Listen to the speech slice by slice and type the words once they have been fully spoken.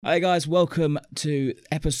Hey guys, welcome to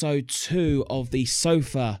episode 2 of the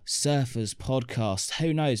Sofa Surfers podcast.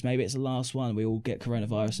 Who knows, maybe it's the last one. We all get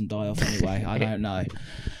coronavirus and die off anyway. I don't know.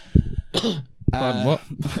 What?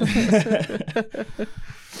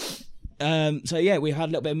 So yeah, we had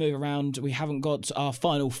a little bit of move around. We haven't got our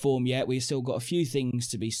final form yet. We've still got a few things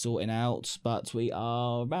to be sorting out, but we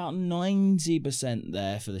are about 90%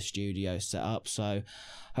 there for the studio setup. So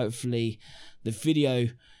hopefully the video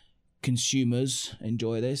consumers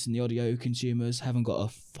enjoy this and the audio consumers haven't got a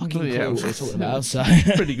fucking clue what we're talking about. So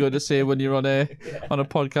pretty good to say when you're on a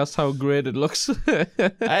podcast how great it looks.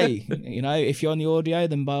 Hey, you know, if you're on the audio,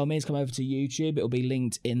 then by all means come over to YouTube. It'll be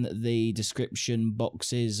linked in the description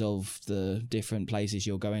boxes of the different places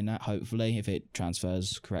you're going at, hopefully, if it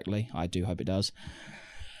transfers correctly. I do hope it does.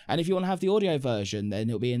 And if you want to have the audio version, then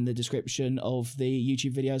it'll be in the description of the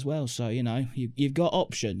YouTube video as well. So, you know, you've got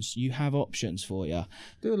options. You have options for you.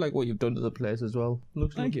 Do like what you've done to the place as well.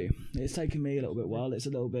 Thank you. It's taken me a little bit while. It's a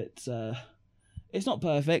little bit... it's not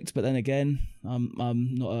perfect, but then again, I'm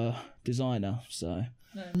not a designer, so...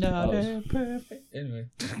 Not perfect. Anyway.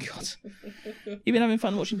 God. You've been having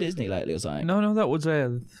fun watching Disney lately or something? No, that was...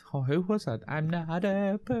 who was that? I'm not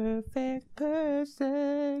a perfect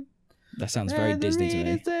person. That sounds very Disney to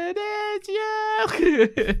me.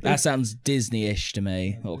 That sounds Disney-ish to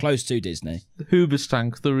me, or close to Disney.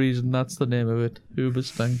 Hoobastank, the reason that's the name of it.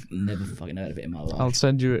 Hoobastank. Never fucking heard of it in my life. I'll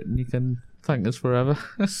send you it and you can thank us forever.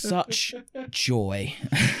 Such joy.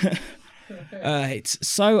 Alright,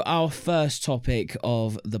 so our first topic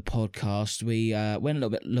of the podcast, we went a little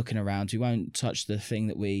bit looking around. We won't touch the thing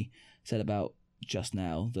that we said about just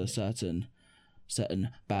now, the certain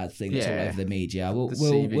bad thing that's all over the media.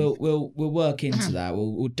 We'll work into that.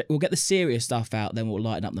 We'll get the serious stuff out, then we'll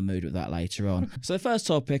lighten up the mood with that later on. So the first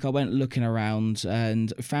topic, I went looking around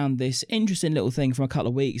and found this interesting little thing from a couple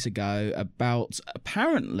of weeks ago about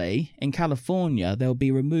apparently in California they'll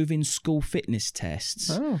be removing school fitness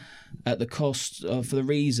tests at the cost of, for the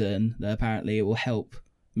reason that apparently it will help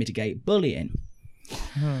mitigate bullying.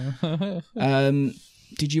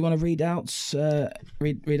 Did you want to read out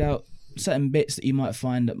certain bits that you might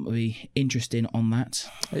find that would be interesting on that?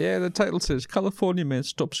 Yeah, the title says California may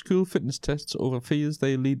stop school fitness tests over fears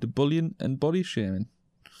they lead to bullying and body shaming.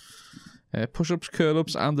 Push-ups,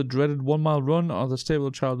 curl-ups and the dreaded 1 mile run are the staple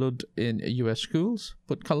of childhood in US schools,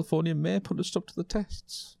 but California may put a stop to the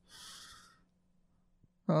tests.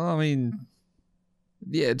 Well, I mean,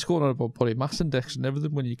 yeah, it's going on about body mass index and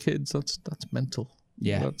everything when you're kids. That's mental.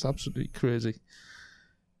 Yeah. That's absolutely crazy.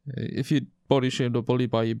 If you body shamed or bullied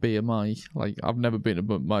by your BMI, like I've never been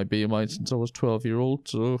above my BMI since I was 12-year-old,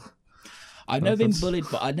 so I've never been bullied,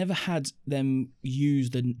 but I never had them use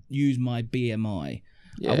my BMI.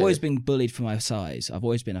 Yeah. I've always been bullied for my size. I've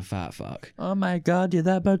always been a fat fuck. Oh my god, you're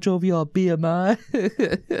that much over your BMI.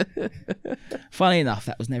 Funny enough,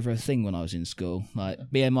 that was never a thing when I was in school. Like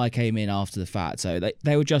BMI came in after the fact, so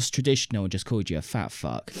they were just traditional and just called you a fat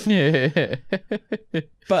fuck. Yeah.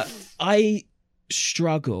 But I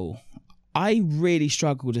really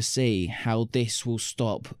struggle to see how this will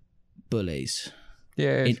stop bullies.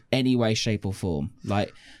 Yeah. In any way, shape or form.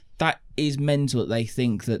 Like, that is mental that they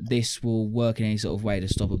think that this will work in any sort of way to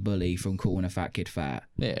stop a bully from calling a fat kid fat.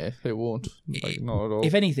 Yeah, it won't. Like, not at all.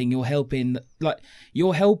 If anything, you're helping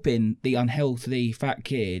the unhealthy fat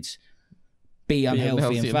kids be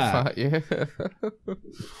unhealthy and fat. Yeah.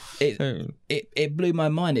 It blew my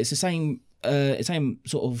mind. It's the same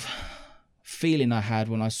sort of feeling I had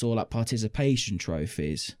when I saw like participation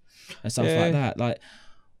trophies and stuff like that. Like,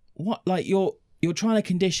 what? Like you're trying to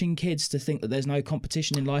condition kids to think that there's no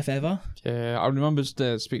competition in life ever. Yeah, I remember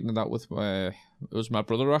speaking of that with it was my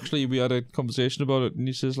brother actually. We had a conversation about it, and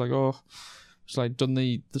he says like, "Oh, it's like done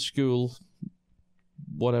the school,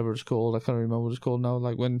 whatever it's called. I can't remember what it's called now.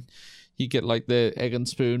 Like when you get like the egg and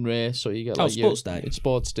spoon race, or you get like sports day. It's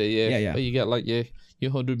sports day, yeah. Or you get like your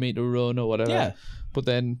 100-meter run or whatever. Yeah. But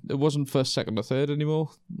then it wasn't first, second, or third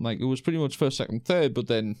anymore. Like it was pretty much first, second, third. But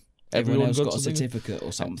then everyone else got a something. certificate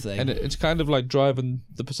or something. And it's kind of like driving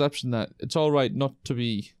the perception that it's all right not to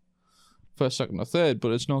be first, second, or third,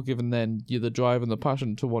 but it's not given then you the drive and the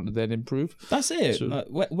passion to want to then improve. That's it. So, like,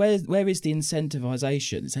 where is the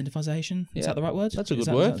incentivization? Incentivization? Is that the right word? That's a good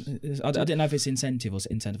word. I didn't know if it's incentive or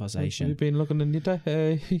incentivization. You've been looking in your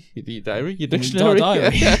diary, your dictionary.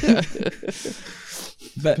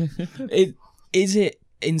 But is it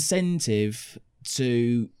incentive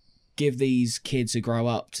to give these kids who grow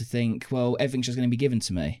up to think, well, everything's just going to be given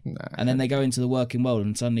to me? Nah. And then they go into the working world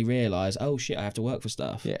and suddenly realise, oh shit, I have to work for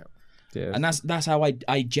stuff. Yeah. And that's how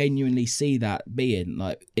I genuinely see that being,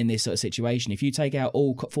 like, in this sort of situation. If you take out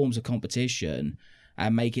all forms of competition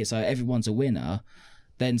and make it so everyone's a winner,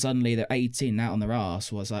 then suddenly they're 18 out on their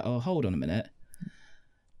arse. Was like, oh, hold on a minute.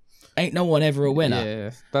 Ain't no one ever a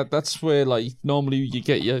winner. Yeah, that's where like normally you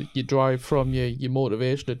get your drive from, your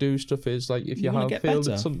motivation to do stuff is like if you have failed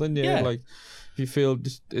at something, like if you failed,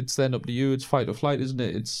 it's then up to you. It's fight or flight, isn't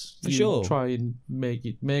it? It's For you sure. Try and make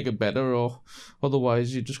it better, or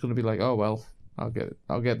otherwise you're just gonna be like, oh well,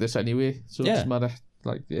 I'll get this anyway. So it doesn't matter.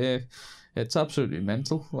 Like it's absolutely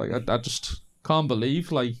mental. Like I just can't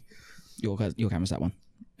believe like your camera's that one.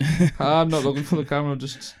 I'm not looking for the camera.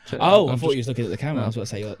 Just I thought you was looking at the camera. No. I was about to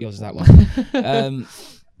say yours is that one.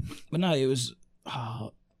 But no, it was.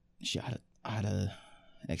 Oh, shit! I had a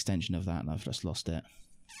extension of that, and I've just lost it.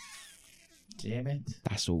 Damn it!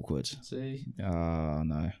 That's awkward. See? Oh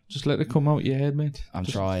no! Just let it come out your head, mate. I'm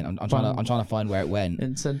trying. I'm trying to find where it went.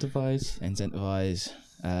 Incentivize.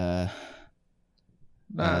 No,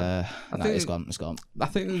 it's gone. It's gone. I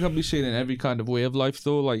think it can be seen in every kind of way of life,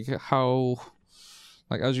 though. Like how.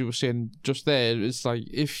 Like as you were saying just there, it's like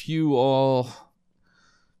if you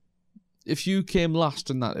came last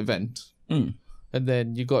in that event, and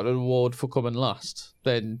then you got an award for coming last,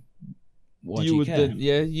 then you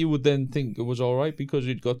would then think it was all right because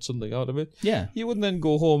you'd got something out of it. Yeah, you wouldn't then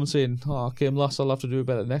go home and saying, "Oh, I came last. I'll have to do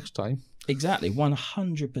better next time." Exactly,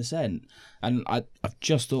 100%. And I've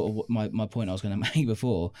just thought of what my point I was going to make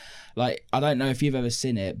before. Like, I don't know if you've ever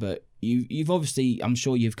seen it, but you've obviously, I'm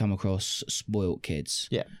sure you've come across spoilt kids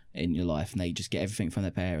in your life, and they just get everything from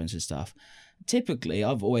their parents and stuff. Typically,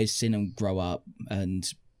 I've always seen them grow up and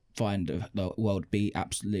find the world be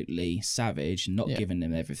absolutely savage, not giving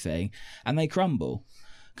them everything, and they crumble.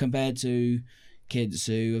 Compared to kids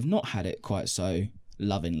who have not had it quite so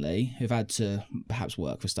lovingly, who've had to perhaps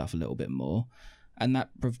work for stuff a little bit more, and that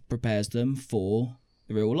prepares them for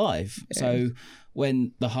real life. Yeah. So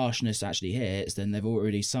when the harshness actually hits, then they've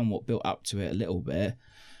already somewhat built up to it a little bit.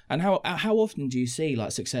 And how often do you see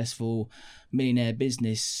like successful millionaire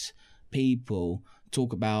business people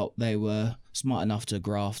talk about they were smart enough to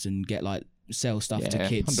graft and get like sell stuff to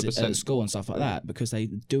kids 100%. At school and stuff like that, because they're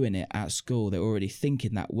doing it at school. They're already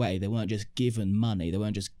thinking that way. They weren't just given money. They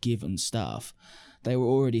weren't just given stuff. They were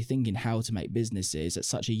already thinking how to make businesses at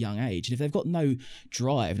such a young age. And if they've got no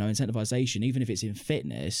drive, no incentivization, even if it's in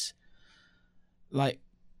fitness, like,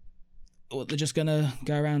 they're just going to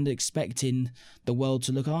go around expecting the world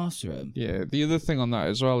to look after them. Yeah, the other thing on that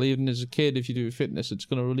as well, even as a kid, if you do fitness, it's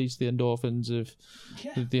going to release the endorphins of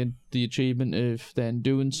the achievement of then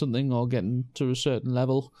doing something or getting to a certain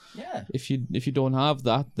level. Yeah. If you don't have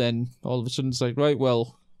that, then all of a sudden it's like, right,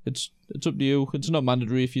 well, it's up to you. It's not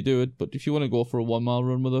mandatory if you do it, but if you want to go for a 1 mile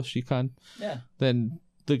run with us, you can. Yeah. Then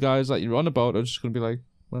the guys that you're on about are just going to be like,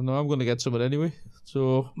 well, no, I'm going to get some of it anyway.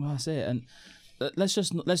 So well, that's it. And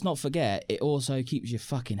let's not forget, it also keeps you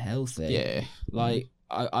fucking healthy. Yeah. Like,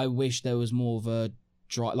 I wish there was more of a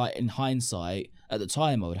drive. Like, in hindsight, at the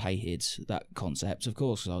time I would have hated that concept, of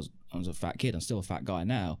course, because I was a fat kid. I'm still a fat guy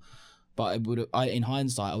now, but in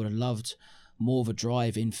hindsight I would have loved more of a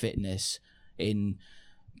drive in fitness, in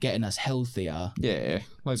getting us healthier. Yeah.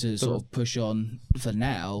 Like to sort of push on for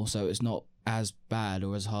now, so it's not as bad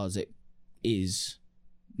or as hard as it is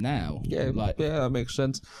now. Yeah. Like, yeah, that makes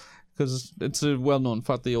sense. Because it's a well-known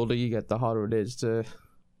fact, the older you get, the harder it is to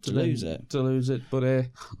lose it. But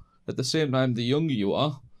at the same time, the younger you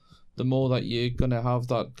are, the more that you're going to have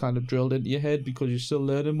that kind of drilled into your head, because you're still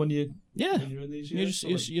learning when you're in these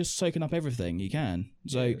years. You're soaking up everything you can.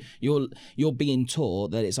 So you're being taught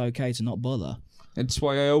that it's okay to not bother. It's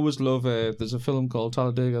why I always love, there's a film called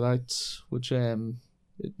Talladega Nights, which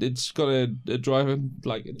it's got a driving,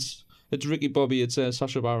 like, it's Ricky Bobby, it's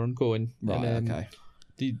Sacha Baron Cohen. Right, okay.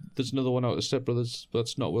 There's another one out of Step Brothers, but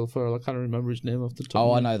it's not Will Ferrell. I can't remember his name off the top.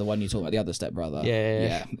 Oh, I know the one you're talking about, the other Step Brother.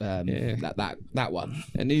 Yeah. That one.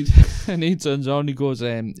 And he turns on, he goes,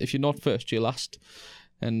 if you're not first, you're last.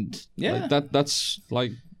 And that's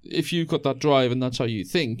like, if you've got that drive and that's how you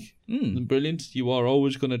think, then brilliant. You are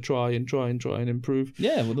always going to try and improve.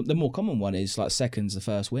 Yeah, well, the more common one is like second's the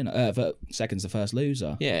first winner, second's the first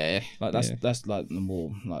loser. Yeah, like that's like the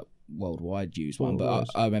more like worldwide used one. But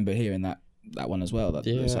I remember hearing that one as well.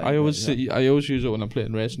 I always use it when I'm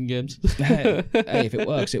playing racing games. Hey, if it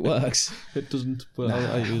works, it works. It doesn't, but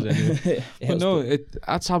I use it anyway. But no,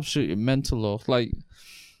 that's absolutely mental though. Like,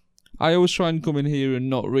 I always try and come in here and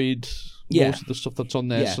not read most of the stuff that's on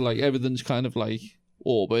there. So like, everything's kind of like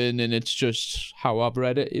open, and it's just how I've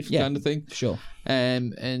read it, kind of thing. Sure.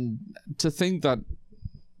 And to think that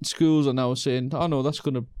schools are now saying, oh no, that's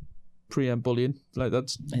going to preempt bullying. Like,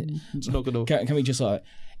 it's not going to. Can we just like,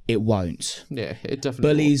 it won't. Yeah, it definitely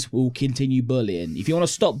Bullies will continue bullying. If you want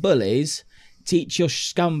to stop bullies, teach your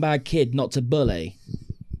scumbag kid not to bully.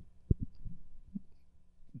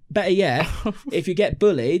 better yet, if you get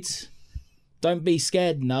bullied, don't be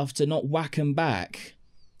scared enough to not whack them back.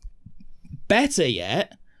 Better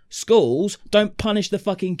yet, schools don't punish the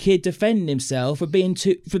fucking kid defending himself for being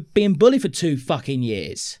bullied for 2 fucking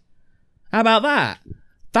years. How about that?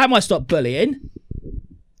 That might stop bullying.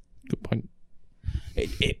 Good point.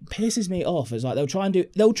 It pisses me off. It's like they'll try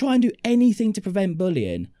and do anything to prevent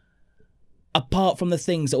bullying, apart from the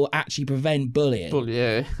things that will actually prevent bullying.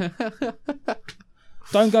 Yeah.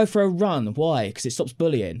 Don't go for a run. Why? Because it stops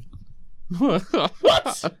bullying.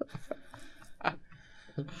 What?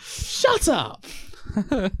 Shut up.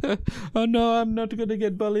 Oh no, I'm not gonna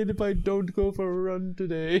get bullied if I don't go for a run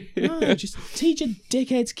today. No, just teach your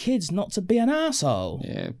dickheads kids not to be an asshole.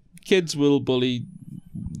 Yeah, kids will bully.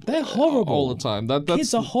 They're horrible all the time. That's,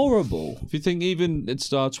 kids are horrible. If you think, even it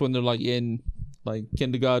starts when they're like in like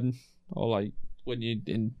kindergarten, or like when you're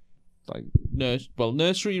in like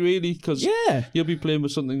nursery really, because you'll be playing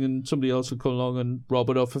with something and somebody else will come along and rob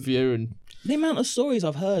it off of you. And the amount of stories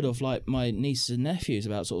I've heard of like my nieces and nephews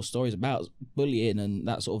about sort of stories about bullying and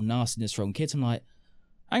that sort of nastiness from kids, I'm like,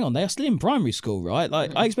 hang on, they are still in primary school, right?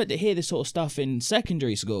 Like I expect to hear this sort of stuff in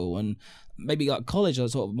secondary school and maybe like college.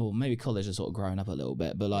 Maybe college has sort of grown up a little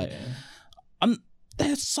bit, but like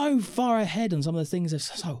they're so far ahead on some of the things. They're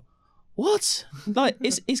so what? Like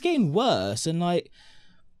it's getting worse, and like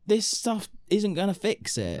this stuff isn't going to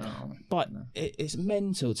fix it. It's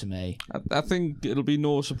mental to me. I think it'll be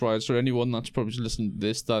no surprise for anyone that's probably listening to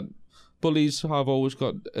this that bullies have always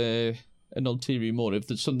got an ulterior motive.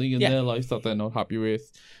 There's something in their life that they're not happy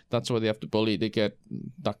with. That's why they have to bully. They get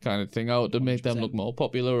that kind of thing out to 100%. Make them look more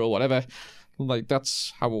popular or whatever. Like,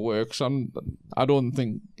 that's how it works. I don't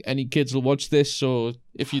think any kids will watch this, so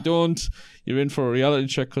if you don't, you're in for a reality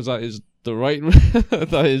check, because that is the right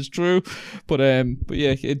that is true. But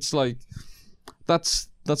yeah, it's like that's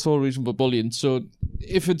all reason for bullying. So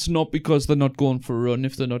if it's not because they're not going for a run,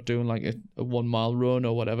 if they're not doing like a 1 mile run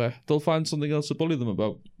or whatever, they'll find something else to bully them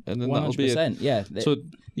about, and then 100%, that'll be it. Yeah. So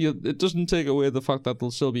it doesn't take away the fact that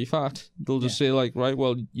they'll still be fat. They'll just say like, right,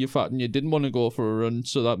 well, you're fat and you didn't want to go for a run,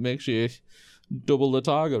 so that makes you double the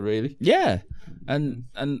target, really. Yeah. And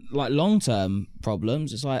like long-term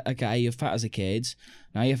problems, it's like, okay, you're fat as a kid,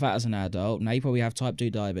 now you're fat as an adult, now you probably have type 2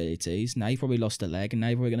 diabetes, now you probably lost a leg, and now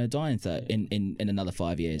you're probably going to die in another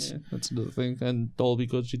 5 years. Yeah, that's another thing. And all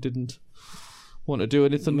because you didn't want to do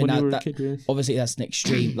anything when you were a kid, really. Obviously, that's an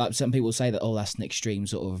extreme, like some people say that, that's an extreme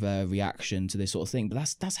sort of reaction to this sort of thing,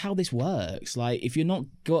 but that's how this works. Like, if you're not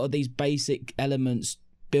got these basic elements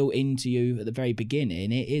built into you at the very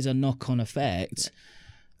beginning, it is a knock-on effect.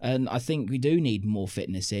 And I think we do need more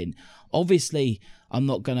fitness in. Obviously, I'm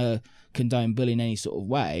not going to condone bullying in any sort of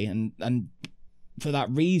way. And for that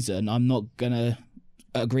reason, I'm not going to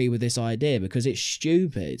agree with this idea, because it's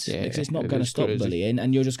stupid. Because it's not going to stop bullying,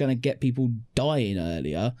 and you're just going to get people dying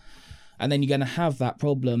earlier. And then you're going to have that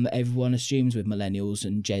problem that everyone assumes with millennials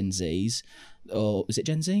and Gen Zs. Or is it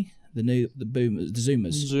Gen Z? The boomers, the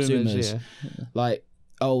Zoomers. Yeah. Like,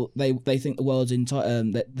 they think the world's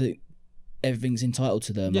that everything's entitled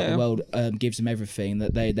to them. Like the world gives them everything,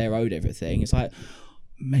 that they're owed everything. It's like,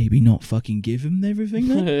 maybe not fucking give them everything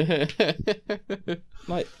then.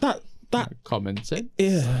 Like that common sense.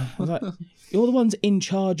 Yeah. Like, you're the ones in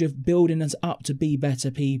charge of building us up to be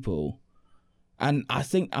better people. And I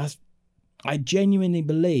think I genuinely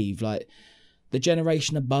believe, like, the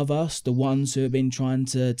generation above us, the ones who have been trying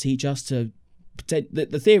to teach us to,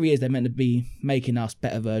 the theory is they're meant to be making us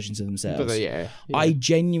better versions of themselves. Yeah. I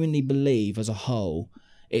genuinely believe, as a whole,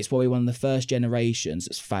 it's probably one of the first generations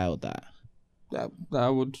that's failed that. I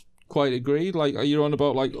would quite agree. Like, are you on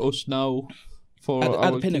about like us now?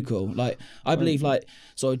 At the pinnacle, like, I believe, like,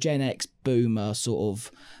 sort of Gen X, Boomer, sort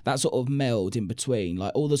of that sort of meld in between,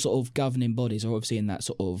 like, all the sort of governing bodies are obviously in that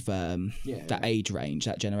sort of that age range,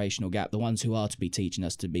 that generational gap. The ones who are to be teaching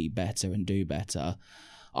us to be better and do better,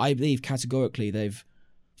 I believe categorically they've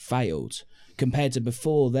failed compared to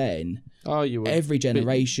before then. Every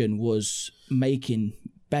generation was making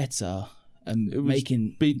better and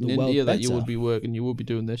making beaten the world into you better. That you would be working, you would be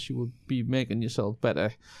doing this, you would be making yourself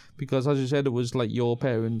better, because as you said, it was like your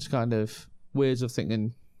parents' kind of ways of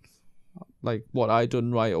thinking, like what I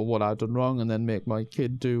done right or what I done wrong, and then make my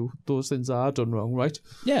kid do those things that I done wrong, right?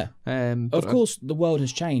 Yeah. Of course, the world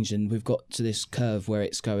has changed, and we've got to this curve where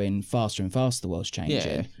it's going faster and faster. The world's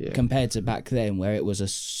changing compared to back then, where it was a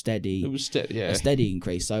steady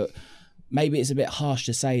increase. So maybe it's a bit harsh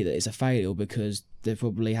to say that it's a failure, because they've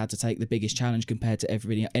probably had to take the biggest challenge compared to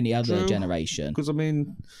any other generation. Because, I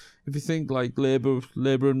mean, if you think, like,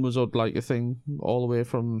 labouring was like a thing all the way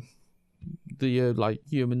from the like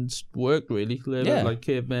humans worked really, labour, like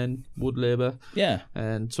cavemen, wood labour. Yeah.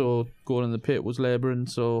 And so going in the pit was labouring,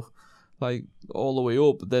 so like all the way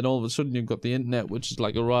up. But then all of a sudden you've got the internet, which is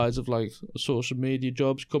like a rise of like social media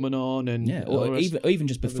jobs coming on, and or even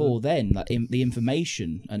just before then, like the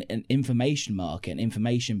information and information market and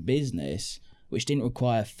information business, which didn't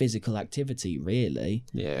require physical activity really.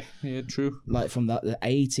 Yeah, true. Like from the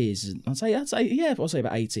 80s, I'll say about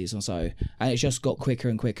 80s or so, and it's just got quicker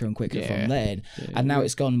and quicker and quicker from then, and now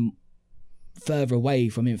it's gone further away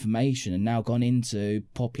from information and now gone into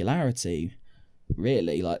popularity.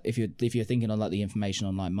 Really, like if you're thinking on like the information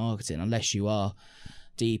online marketing, unless you are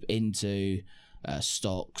deep into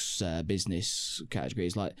stocks, business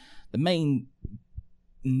categories, like the main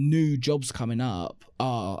new jobs coming up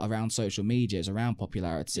are around social media, it's around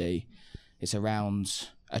popularity, it's around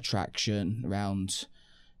attraction, around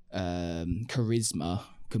charisma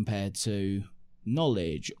compared to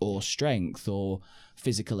knowledge or strength or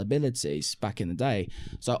physical abilities back in the day.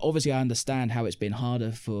 So obviously I understand how it's been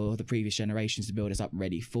harder for the previous generations to build us up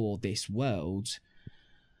ready for this world,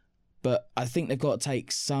 but I think they've got to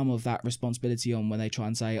take some of that responsibility on when they try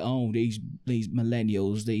and say, oh, these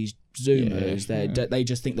millennials, these Zoomers, they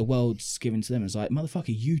just think the world's given to them. It's like, motherfucker,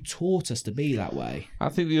 you taught us to be that way. I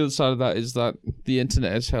think the other side of that is that the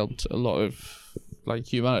internet has helped a lot of like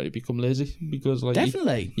humanity become lazy, because like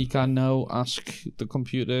definitely you can now ask the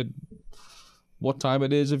computer what time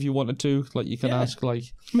it is if you wanted to. Like you can ask, like,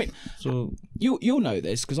 I mean, so you'll know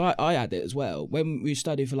this because I had it as well. When we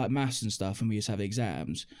studied for like maths and stuff and we used to have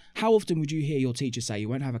exams, how often would you hear your teacher say you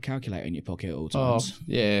won't have a calculator in your pocket at all times? Oh,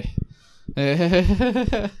 yeah.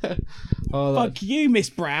 Fuck you,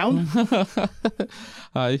 Miss Brown.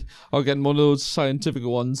 Aye, I'll get one of those scientific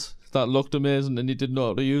ones that looked amazing and he didn't know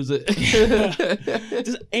how to use it.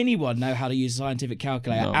 Does anyone know how to use a scientific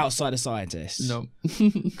calculator outside of scientists? No.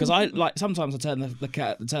 Because I like sometimes I turn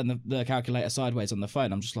the calculator sideways on the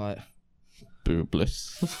phone. I'm just like,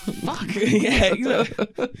 boobless. Fuck yeah,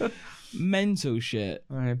 mental shit.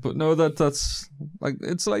 Right, but no, that's like,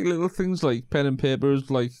 it's like little things like pen and paper is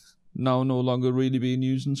like now no longer really being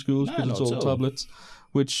used in schools because it's all tablets,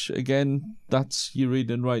 which again, that's your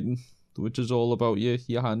reading and writing, which is all about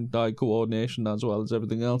your hand-eye coordination as well as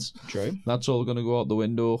everything else. True. That's all going to go out the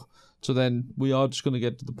window. So then we are just going to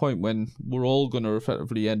get to the point when we're all going to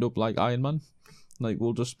effectively end up like Iron Man. Like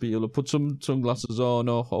we'll just be able to put some sunglasses on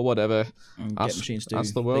or whatever, and get machines to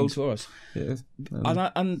do the world things for us. Yeah.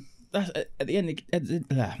 And that's, at the end of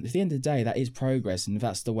the day, that is progress, and if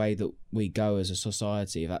that's the way that we go as a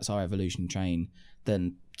society, if that's our evolution train,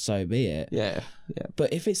 then so be it. Yeah.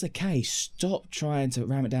 But if it's the case, stop trying to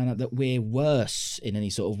ram it down that we're worse in any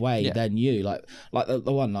sort of way than you. Like the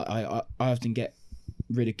one, like I often get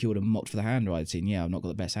ridiculed and mocked for the handwriting. Yeah, I've not got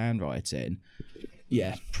the best handwriting.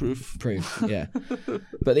 Yeah, proof. Yeah,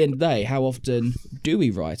 but at the end of the day, how often do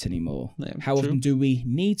we write anymore? Yeah, how often do we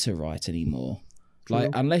need to write anymore? True.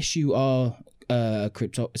 Like, unless you are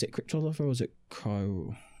is it cryptographer or is it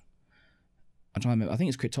I'm trying to remember. I think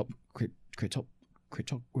it's cryptographer.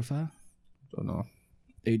 I don't know.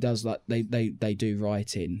 Who does like they do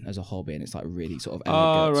writing as a hobby, and it's like really sort of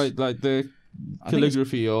elegant. Oh, right, like the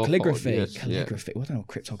calligraphy calligraphy. Well, I don't know what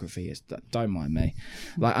cryptography is. Don't mind me.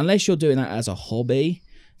 Like, unless you're doing that as a hobby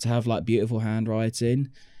to have like beautiful handwriting,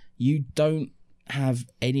 you don't have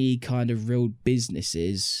any kind of real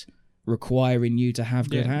businesses requiring you to have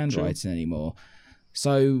good handwriting anymore.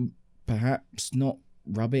 So perhaps not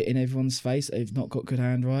rub it in everyone's face that they've not got good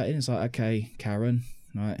handwriting. It's like, okay, Karen,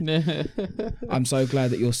 right? I'm so glad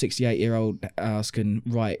that your 68-year-old ass can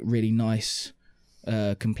write really nice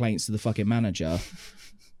complaints to the fucking manager.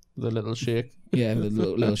 The little shake. Yeah, the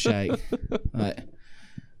little shake. Right.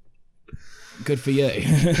 Good for you.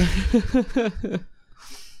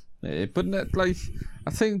 Yeah, but like,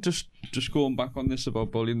 I think just going back on this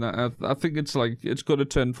about bullying, that I think it's like it's got to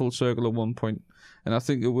turn full circle at one point, and I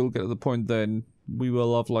think it will get to the point then we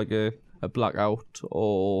will have like a blackout,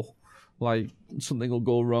 or like something will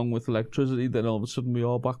go wrong with electricity. Then all of a sudden we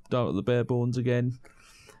are back down to the bare bones again,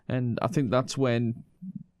 and I think that's when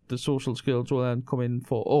the social skills will then come in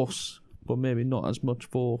for us, but maybe not as much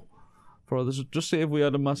for others. Just say if we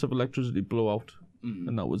had a massive electricity blowout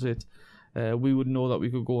and that was it. We would know that we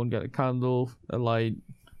could go and get a candle, a light,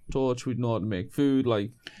 torch. We'd know how to make food,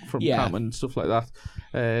 like from camping and stuff like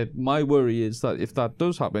that. My worry is that if that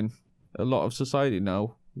does happen, a lot of society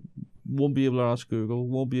now won't be able to ask Google,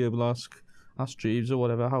 won't be able to ask Jeeves or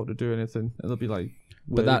whatever how to do anything, and they'll be like,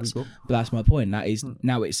 "Where do we go?" But that's my point. That is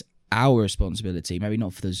now it's our responsibility, maybe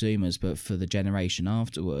not for the Zoomers, but for the generation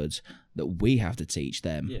afterwards, that we have to teach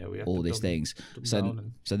them all these things. So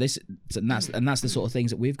that's the sort of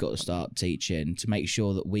things that we've got to start teaching to make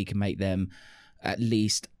sure that we can make them at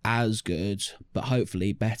least as good, but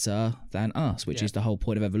hopefully better than us, which is the whole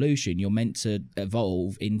point of evolution. You're meant to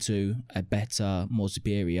evolve into a better, more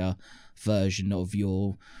superior version of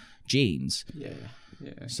your genes. Yeah.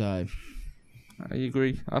 So I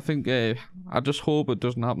agree. I think I just hope it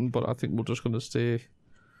doesn't happen, but I think we're just going to stay.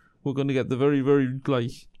 We're going to get the very, very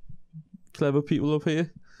clever people up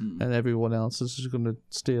here, and everyone else is just going to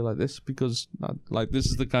stay like this, because this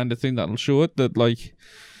is the kind of thing that'll show it that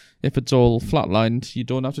if it's all flatlined, you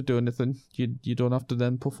don't have to do anything. You don't have to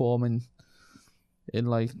then perform in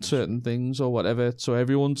certain things or whatever. So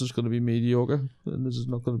everyone's just going to be mediocre, and this is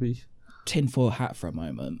not going to be tinfoil hat for a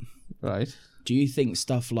moment. Right. Do you think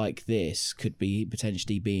stuff like this could be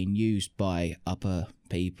potentially being used by upper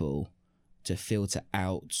people to filter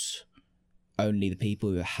out only the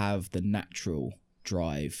people who have the natural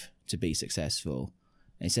drive to be successful,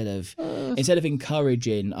 instead of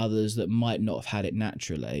encouraging others that might not have had it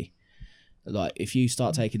naturally? Like, if you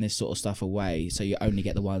start taking this sort of stuff away, so you only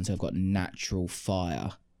get the ones who have got natural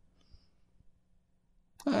fire.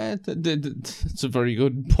 It's a very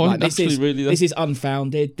good point. This is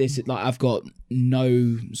unfounded. This is I've got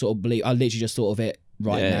no sort of belief. I literally just thought of it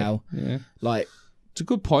now. Yeah. It's a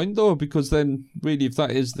good point though, because then really, if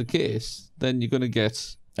that is the case, then you're going to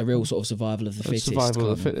get a real sort of survival of the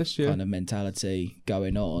fittest kind of mentality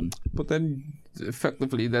going on. But then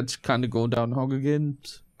effectively that's kind of going down Hog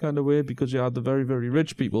Again's kind of way, because you had the very, very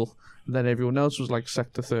rich people, and then everyone else was like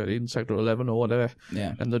Sector 13, Sector 11 or whatever.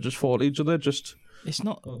 Yeah. And they just fought each other. It's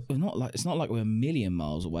not like we're a million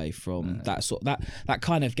miles away from that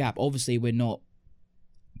kind of gap. Obviously, we're not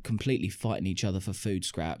completely fighting each other for food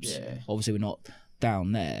scraps. Yeah. Obviously, we're not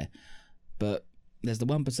down there, but there's the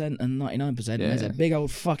 1% and 99%, and there's a big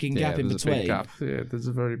old fucking gap in between. A big gap. Yeah, there's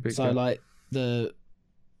a very big gap. So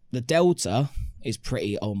the delta is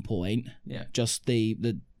pretty on point. Yeah. Just the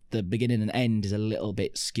beginning and end is a little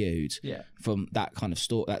bit skewed. Yeah. From that kind of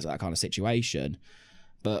that kind of situation.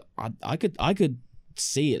 But I could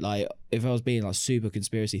see it, if I was being super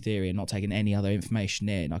conspiracy theory and not taking any other information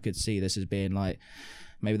in, I could see this as being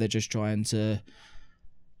maybe they're just trying to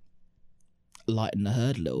lighten the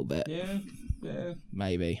herd a little bit. Yeah.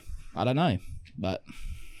 Maybe. I don't know. But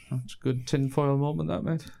that's a good tinfoil moment, that,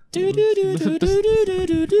 mate.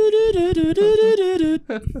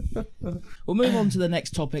 We'll move on to the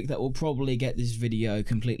next topic that will probably get this video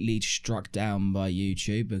completely struck down by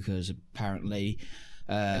YouTube, because apparently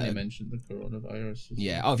and you mentioned the coronavirus.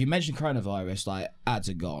 Yeah. Oh, if you mentioned coronavirus, ads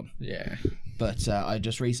are gone. Yeah. But I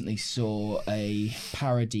just recently saw a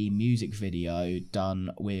parody music video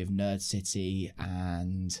done with Nerd City,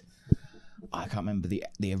 and I can't remember the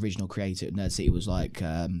original creator. Nerd City was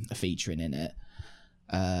featuring in it.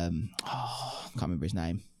 I can't remember his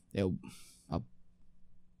name. No, I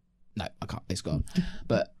can't. It's gone.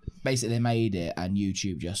 But basically, they made it, and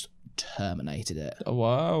YouTube just terminated it. Oh,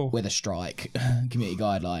 wow. With a strike. Community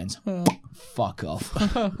guidelines. Fuck off.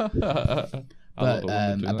 But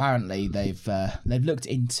apparently they've looked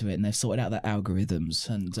into it, and they've sorted out their algorithms,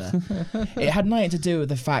 and it had nothing to do with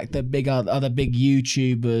the fact that other big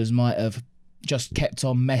YouTubers might have just kept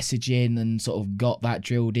on messaging and sort of got that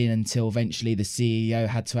drilled in until eventually the CEO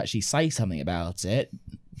had to actually say something about it.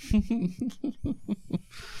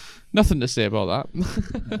 Nothing to say about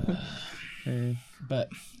that. But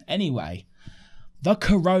anyway, the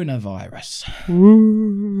coronavirus.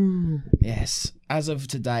 Yes, as of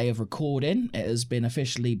today of recording, it has been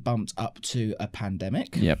officially bumped up to a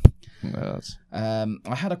pandemic. Yep.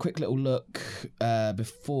 I had a quick little look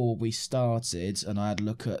before we started, and I had a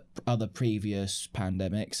look at other previous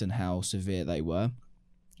pandemics and how severe they were.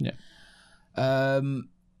 Yeah.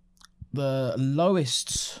 The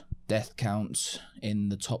lowest death count in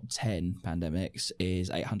the top 10 pandemics is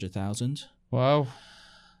 800,000. Wow.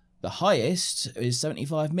 The highest is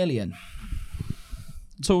 75 million.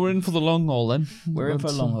 So we're in for the long haul then? We're in for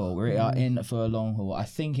a long haul. We are in for a long haul. I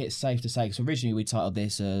think it's safe to say, because originally we titled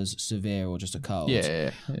this as severe or just a cold.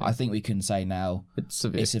 Yeah. I think we can say now it's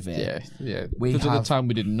severe. Yeah. Because at the time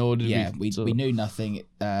we didn't know, we knew nothing,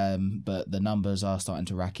 but the numbers are starting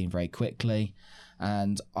to rack in very quickly.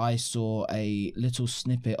 And I saw a little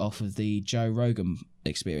snippet off of the Joe Rogan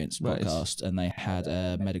Experience podcast, and they had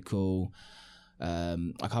a medical... I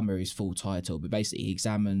can't remember his full title, but basically he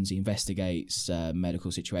investigates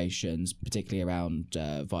medical situations, particularly around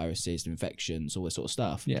viruses, infections, all this sort of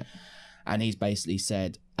stuff. Yeah. And he's basically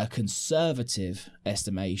said a conservative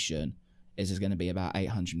estimation is there's going to be about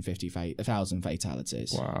 850,000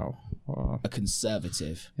 fatalities. Wow. A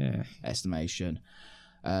conservative estimation.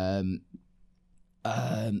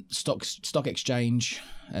 Stock exchange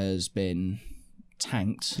has been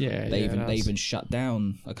tanked. They even shut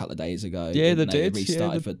down a couple of days ago. Yeah, they did. They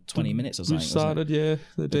restarted for 20 minutes or something. Restarted, they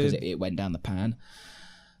did. Because it went down the pan.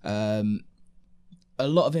 A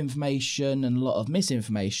lot of information and a lot of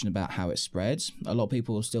misinformation about how it spreads. A lot of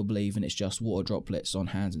people still believing it's just water droplets on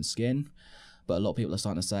hands and skin, but a lot of people are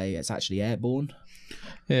starting to say it's actually airborne.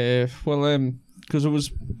 Yeah, well, because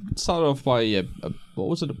it started off by what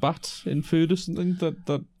was it, a bat in food or something?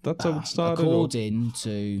 That's how it started. According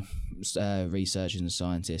to researchers and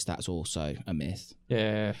scientists, that's also a myth.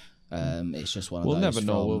 Yeah. It's just one of those. We'll never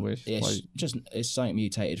know, will we? It's something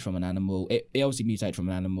mutated from an animal. It obviously mutated from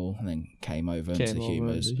an animal and then came over into the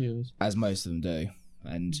humans, as most of them do.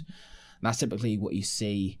 And that's typically what you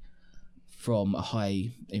see from a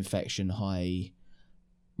high infection, high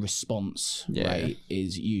response rate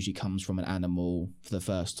is usually comes from an animal for the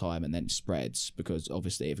first time and then spreads, because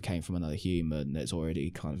obviously if it came from another human that's already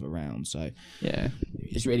kind of around. So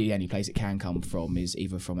it's really the only place it can come from is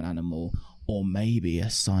either from an animal or maybe a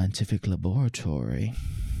scientific laboratory.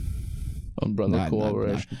 Umbrella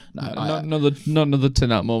cooperation. Not another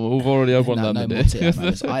tin at moment. We've already had one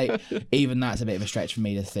even that's a bit of a stretch for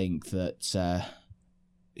me to think that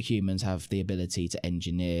humans have the ability to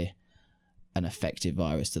engineer an effective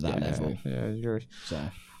virus to that level. Yeah, you're. So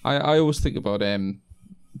I always think about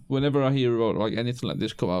whenever I hear about like anything like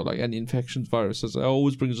this come out, like any infections, viruses, it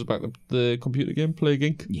always brings us back the computer game Plague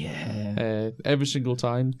Inc. Yeah. Every single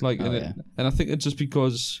time, and I think it's just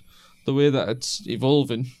because the way that it's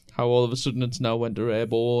evolving, how all of a sudden it's now went to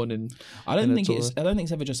airborne, and I don't think it's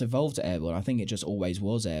ever just evolved to airborne. I think it just always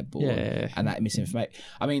was airborne. Yeah. And that misinformation.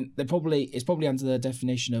 I mean, it's probably under the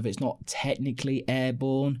definition of it's not technically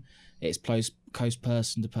airborne. It's close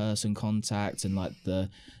person-to-person contact, and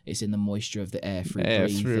it's in the moisture of the air through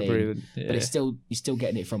breathing. Yeah. But you're still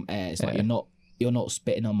getting it from air. It's like you're not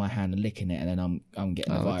spitting on my hand and licking it, and then I'm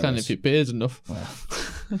getting the virus. Can if it bears enough. Well,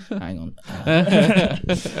 hang on.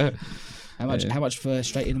 How much for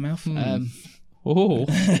straight in the mouth?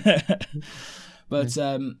 But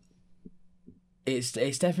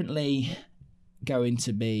it's definitely going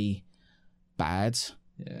to be bad.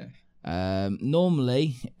 Yeah.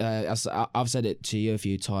 Normally, as I've said it to you a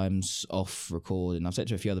few times off record, and I've said it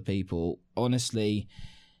to a few other people, honestly,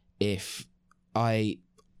 if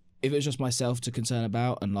it was just myself to concern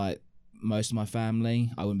about and like most of my family,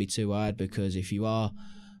 I wouldn't be too worried, because if you are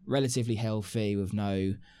relatively healthy with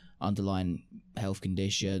no underlying health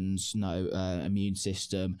conditions, no immune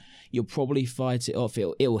system, you'll probably fight it off.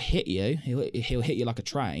 It'll hit you. He'll hit you like a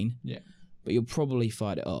train. Yeah. But you'll probably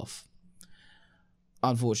fight it off.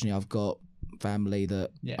 Unfortunately, I've got family that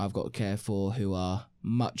I've got to care for who are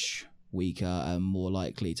much weaker and more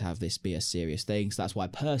likely to have this be a serious thing. So that's why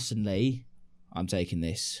personally I'm taking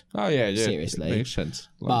this seriously. It makes sense.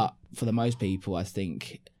 But for the most people, I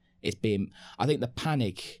think the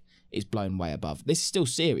panic is blown way above. This is still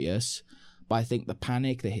serious, but I think the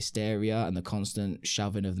panic, the hysteria, and the constant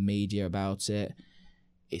shoving of the media about it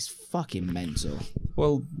is fucking mental.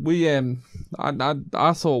 Well,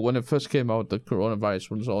 I thought when it first came out, the coronavirus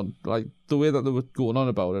was on, like the way that they were going on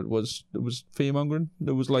about it was fear mongering.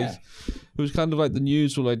 It was like it was kind of like the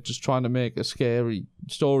news were like just trying to make a scary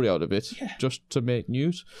story out of it, just to make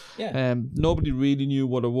news. Yeah. Nobody really knew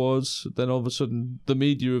what it was. Then all of a sudden, the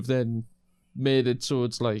media have then made it so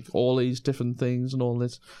it's like all these different things and all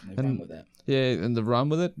this. They ran with it. Yeah, and they've ran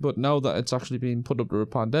with it. But now that it's actually been put up to a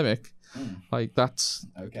pandemic, like that's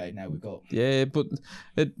okay. Now we've got but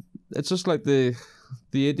it's just like the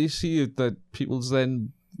idiocy that people's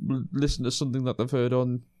then listen to something that they've heard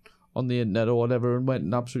on the internet or whatever and went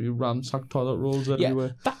and absolutely ransacked toilet rolls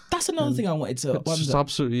everywhere. That's another thing I wanted to wonder. It's just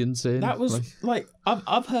absolutely insane. That was like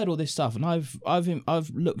I've heard all this stuff and I've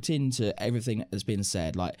looked into everything that's been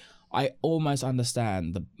said. Like I almost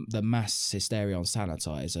understand the mass hysteria on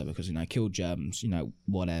sanitizer because kill germs,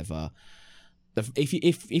 whatever.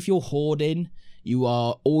 If you're hoarding,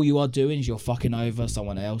 all you are doing is you're fucking over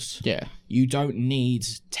someone else. Yeah. You don't need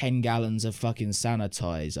 10 gallons of fucking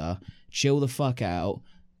sanitizer. Chill the fuck out.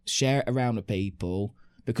 Share it around with people,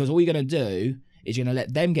 because all you're gonna do is you're gonna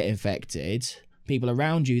let them get infected. People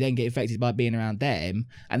around you then get infected by being around them,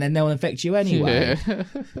 and then they'll infect you anyway. Yeah.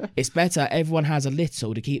 It's better everyone has a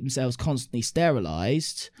little to keep themselves constantly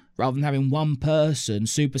sterilised, rather than having one person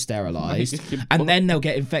super sterilised, and then they'll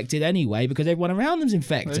get infected anyway because everyone around them's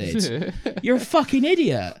infected. You're a fucking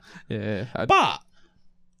idiot. Yeah. But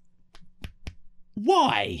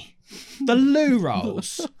why the loo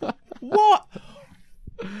rolls? What?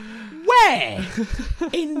 Where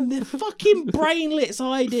in the fucking brainlets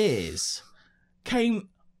ideas came,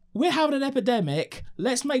 we're having an epidemic,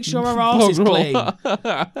 let's make sure our arse is clean.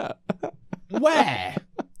 Where?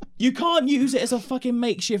 You can't use it as a fucking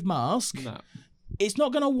makeshift mask. No. It's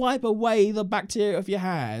not going to wipe away the bacteria off your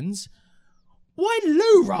hands. Why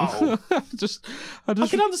loo roll? I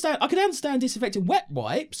can understand disinfecting wet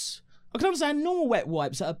wipes. I can understand normal wet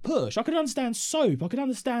wipes at a push. I can understand soap. I can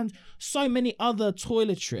understand so many other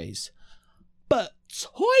toiletries. But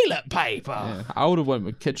toilet paper? Yeah, I would have went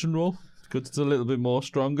with kitchen roll because it's a little bit more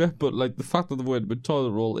stronger. But like the fact that they went with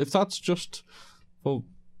toilet roll, if that's just for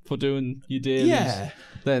doing your dailies,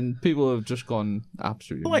 then people have just gone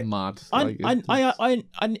absolutely mad. I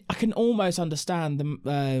can almost understand them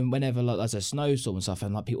whenever like there's a snowstorm and stuff,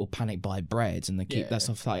 and like people panic buy breads and they keep that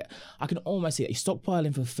stuff like. I can almost see it. You're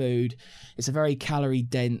stockpiling for food. It's a very calorie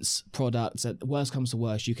dense product. At worst comes to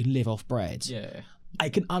worst, you can live off bread. Yeah, I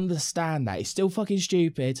can understand that. It's still fucking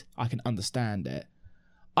stupid. I can understand it.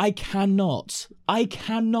 I cannot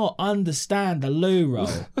understand the loo roll.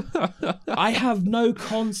 I have no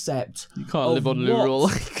concept. You can't live on loo roll.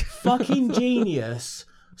 Fucking genius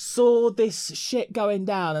saw this shit going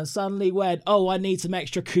down and suddenly went, "Oh, I need some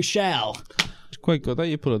extra Cushelle." It's quite good that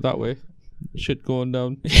you put it that way. Shit going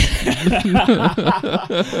down. Yeah,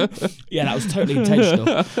 that was totally intentional.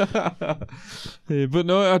 Yeah, but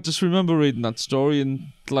no, I just remember reading that story and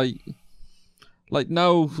like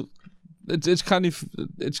now. It's kind of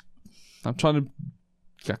I can't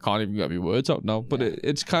even get my words out now, but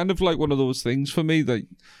it's kind of like one of those things for me that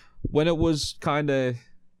when it was kind of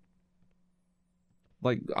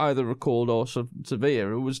like either a cold or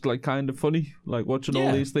severe, it was like kind of funny, like watching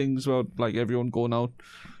all these things about like everyone going out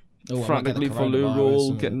frantically for loo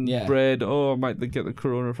roll, getting bread. Oh, I might get the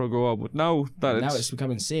corona if I go out. But now it's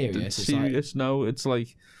becoming serious. It's serious now. It's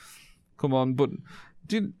like, come on. But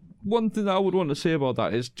one thing that I would want to say about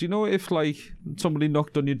that is, do you know if like somebody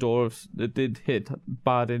knocked on your door, if it did hit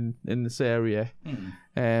bad in this area,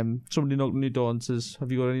 somebody knocked on your door and says,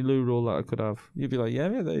 "Have you got any loo roll that I could have?" You'd be like, "Yeah,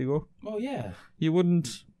 there you go." Oh yeah. You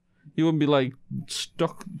wouldn't be like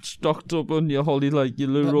stocked up on your holly like your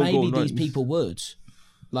loo roll. Maybe these people would.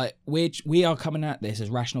 Like we are coming at this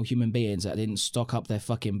as rational human beings that didn't stock up their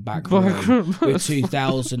fucking back room with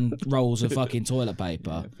 2,000 rolls of fucking toilet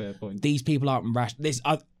paper. Yeah, fair point. These people aren't rational.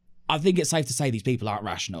 I think it's safe to say these people aren't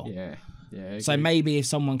rational. Yeah. So maybe if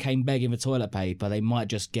someone came begging for toilet paper, they might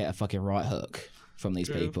just get a fucking right hook from these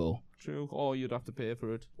people. True. Or you'd have to pay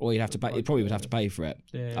for it. Or you'd have to pay. You probably would have to pay for it.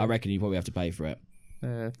 Yeah. I reckon you probably have to pay for it.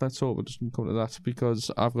 Let's hope it doesn't come to that, because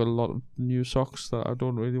I've got a lot of new socks that I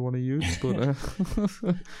don't really want to use. But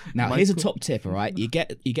now here's a top tip. All right, you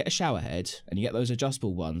get a shower head and you get those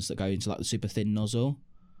adjustable ones that go into like the super thin nozzle.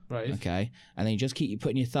 Right. Okay. And then you just keep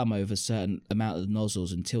putting your thumb over a certain amount of the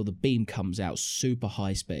nozzles until the beam comes out super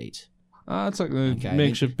high speed. It's like the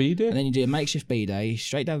makeshift B-day. And then you do a makeshift B-day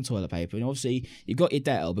straight down the toilet paper. And obviously you've got your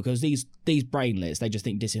Dettol, because these brainlets, they just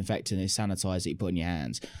think disinfectant is sanitizer that you put in your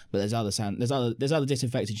hands. But there's other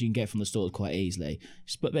disinfectants you can get from the stores quite easily.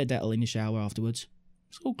 Just put a bit of Dettol in your shower afterwards.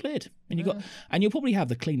 It's all cleared. And you'll probably have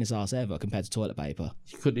the cleanest ass ever compared to toilet paper.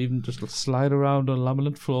 You could even just slide around on a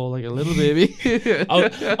laminate floor like a little baby.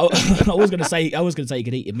 I was gonna say you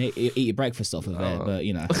could eat your breakfast off of it, but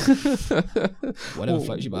you know, whatever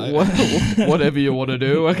floats your boat. Whatever you want to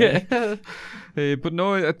do, okay. But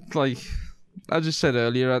no, like as I said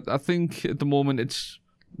earlier, I think at the moment it's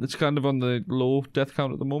kind of on the low death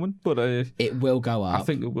count at the moment, but it will go up. I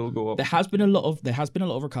think it will go up. There has been a lot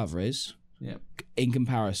of recoveries. Yeah. In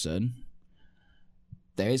comparison,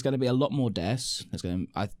 there is going to be a lot more deaths.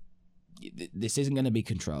 This isn't going to be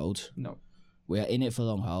controlled. No. We are in it for the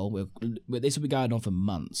long haul. This will be going on for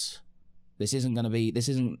months. This isn't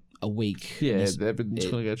a week. Yeah, everything's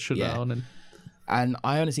going to get shut down. And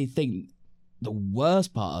I honestly think the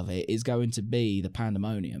worst part of it is going to be the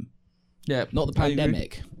pandemonium. Yeah. Not the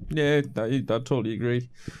pandemic. Yeah, I totally agree.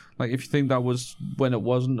 Like, if you think that was when it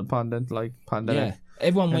wasn't a pandemic. Yeah.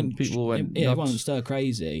 Everyone went stir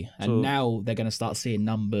crazy, and now they're going to start seeing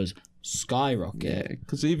numbers skyrocket. Yeah,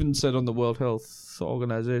 because even said on the World Health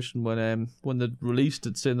Organization when they released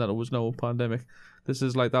it saying that it was no pandemic, this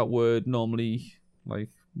is like that word normally like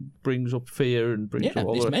brings up fear and brings up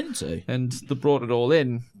all it's meant to, and they brought it all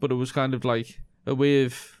in, but it was kind of like a way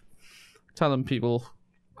of telling people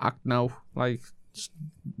act now, like.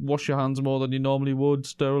 Wash your hands more than you normally would,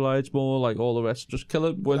 sterilise more, like all the rest. Just kill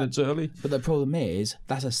it when it's early. But the problem is,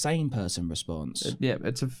 that's a sane person response.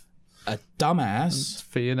 It's a dumbass. It's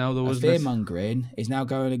fear now. There was fear-mongering is now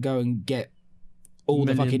going to go and get all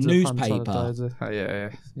the fucking newspaper. Yeah,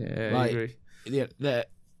 I agree. Yeah,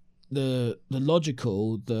 the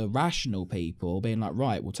logical, the rational people being like,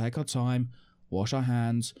 right, we'll take our time, wash our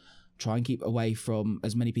hands, try and keep away from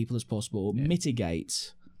as many people as possible,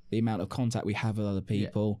 mitigate the amount of contact we have with other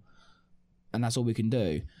people, and that's all we can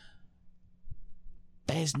do.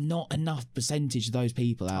 There's not enough percentage of those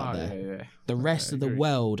people out there. Yeah. The rest of the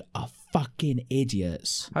world are fucking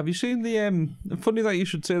idiots. Have you seen the funny that you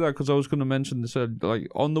should say that, because I was going to mention this, like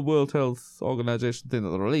on the World Health Organization thing that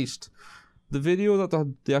they released, the video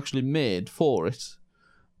that they actually made for it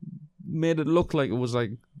made it look like it was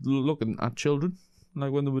like looking at children,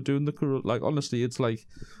 like when they were doing like honestly, it's like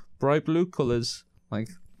bright blue colors, like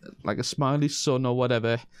a smiley sun or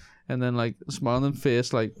whatever, and then like a smiling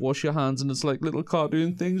face, like wash your hands, and it's like little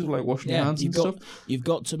cartoon things like washing your hands and stuff. You've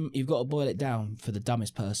got to boil it down for the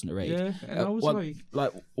dumbest person to read. Yeah, and I was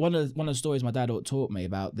one of the stories my dad taught me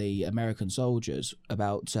about the American soldiers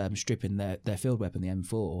about stripping their field weapon, the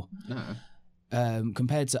M4.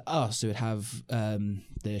 Compared to us, who would have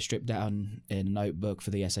the stripped down in a notebook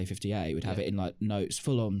for the SA-58, would have it in like notes,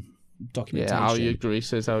 full on documentation. Yeah, how you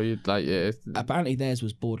grease it, how you like. Yeah. Apparently, theirs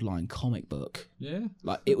was borderline comic book. Yeah,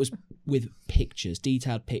 like it was with pictures,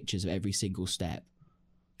 detailed pictures of every single step.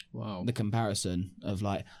 Wow. The comparison of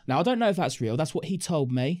like, now I don't know if that's real. That's what he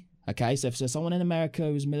told me. Okay, so if there's someone in America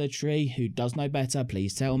who's military who does know better,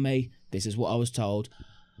 please tell me. This is what I was told,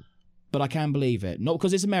 but I can believe it. Not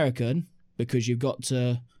because it's American. Because you've got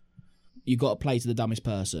to play to the dumbest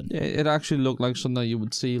person. Yeah, it actually looked like something that you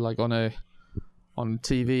would see like on a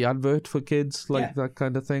TV advert for kids, like that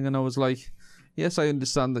kind of thing. And I was like, yes, I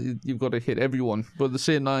understand that you've got to hit everyone, but at the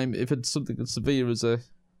same time, if it's something as severe as a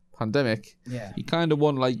pandemic, you kind of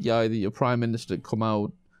want like either your prime minister to come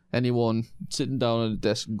out, anyone sitting down at a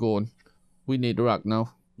desk and going, "We need to act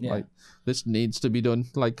now. Like this needs to be done."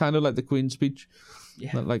 Like kind of like the Queen's speech,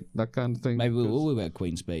 like that kind of thing. Maybe we'll wear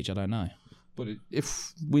Queen's speech. I don't know. But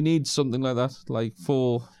if we need something like that, like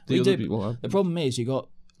for the other people, the problem is you got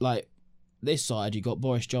like this side, you got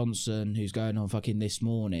Boris Johnson who's going on fucking this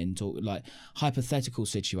morning talking like hypothetical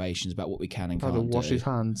situations about what we can and can't do. How to wash his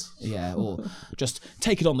hands, or just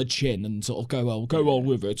take it on the chin and sort of go on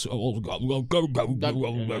with it.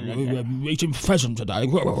 Eating pheasant today,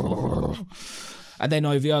 and then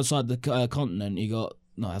over the other side of the continent, you got.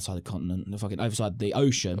 Not outside the continent, the fucking other side of the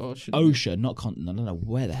ocean. Ocean, not continent. I don't know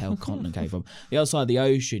where the hell continent came from. The other side of the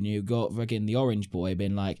ocean, you got fucking the orange boy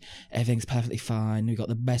being like, everything's perfectly fine. We got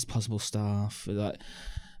the best possible staff.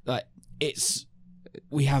 Like it's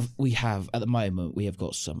we have at the moment we have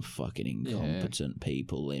got some fucking incompetent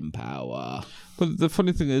people in power. But the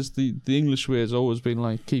funny thing is, the English way has always been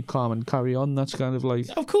like keep calm and carry on. That's kind of like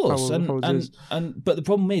of course, but the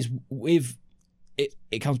problem is with.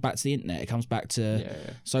 It comes back to the internet. It comes back to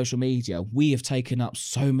social media. We have taken up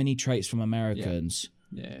so many traits from Americans.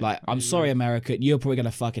 Like, I'm sorry, America. You're probably going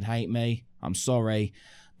to fucking hate me. I'm sorry.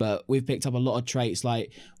 But we've picked up a lot of traits.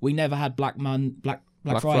 Like, we never had Black Friday,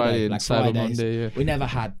 Black Fridays. Monday, We never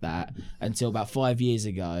had that until about 5 years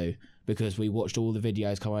ago because we watched all the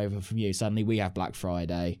videos come over from you. Suddenly we have Black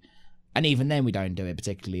Friday. And even then we don't do it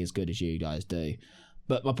particularly as good as you guys do.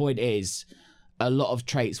 But my point is, a lot of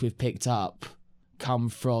traits we've picked up come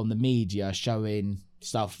from the media showing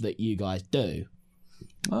stuff that you guys do.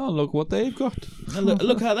 Oh, look what they've got.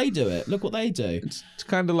 look how they do it. Look what they do. It's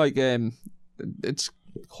kind of like it's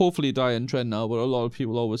hopefully a dying trend now, but a lot of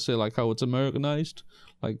people always say like how it's Americanized.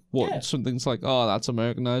 Like something's like, oh, that's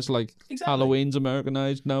Americanized. Like Halloween's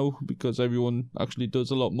Americanized now because everyone actually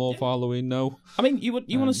does a lot more for Halloween now. I mean, you want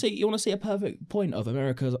to see a perfect point of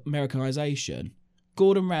Americanization.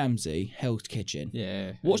 Gordon Ramsay, Hell's Kitchen.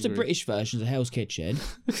 Yeah. Watch the British versions of Hell's Kitchen.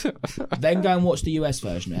 Then go and watch the US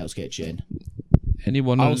version of Hell's Kitchen.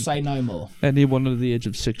 I'll say no more. Anyone under the age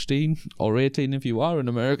of 16 or 18 if you are in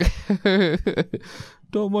America.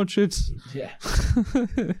 Don't watch it. Yeah.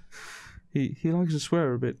 He likes to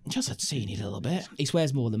swear a bit. Just a teeny little bit. He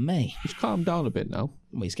swears more than me. He's calmed down a bit now.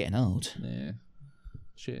 Well, he's getting old. Yeah.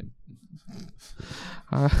 Shame.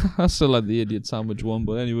 I still like the idiot sandwich one,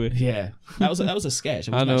 but anyway. Yeah, that was a sketch.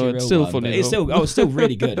 I know it's still funny. It's still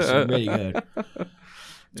really good. It's still really good.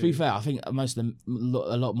 To be fair, I think a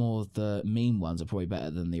lot more of the meme ones are probably better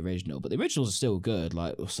than the original, but the originals are still good.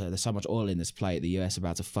 Like, so there's so much oil in this plate, the US are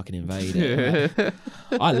about to fucking invade it.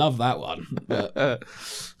 I love that one. But,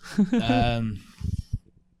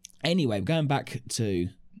 anyway, going back to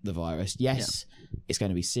the virus. Yes, it's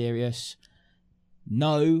going to be serious.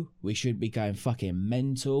 No, we shouldn't be going fucking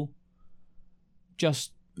mental.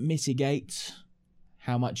 Just mitigate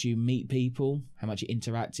how much you meet people, how much you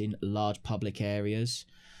interact in large public areas.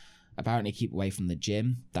 Apparently keep away from the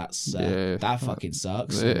gym. That fucking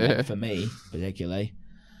sucks. For me, particularly.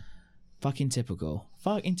 Fucking typical.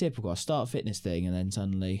 Fucking typical. I start a fitness thing and then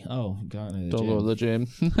suddenly, going to the Don't gym. go to the gym.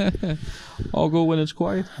 I'll go when it's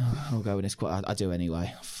quiet. I'll go when it's quiet. I do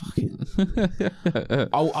anyway. Fucking.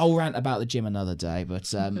 I'll rant about the gym another day,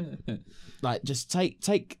 but like just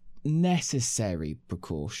take necessary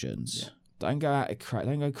precautions. Yeah. Don't go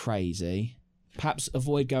don't go crazy. Perhaps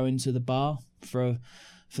avoid going to the bar for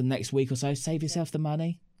the next week or so. Save yourself the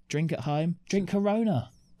money. Drink at home. Drink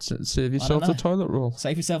Corona. Save yourself the toilet roll.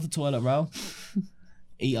 Save yourself the toilet roll.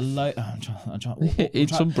 Eat a load. Eat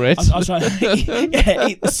some bread. I'm trying.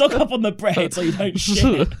 Suck up on the bread so you don't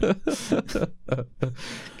shit.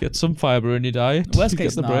 Get some fibre in your diet. Worst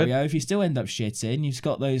case scenario, if you still end up shitting, you've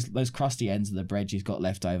got those crusty ends of the bread you've got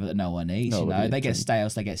left over that no one eats. They get stale,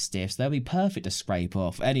 so they get stiff. So they'll be perfect to scrape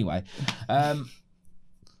off. Anyway,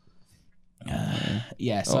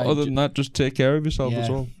 yeah. So other than that, just take care of yourself as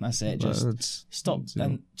well. That's it. Just stop.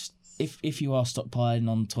 And if you are stockpiling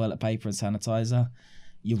on toilet paper and sanitizer,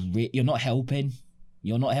 you're not helping.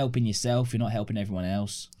 You're not helping yourself. You're not helping everyone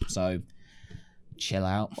else. So chill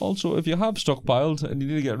out. Also, if you have stockpiled and you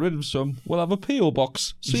need to get rid of some, we'll have a PO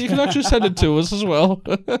box, so you can actually send it to us as well.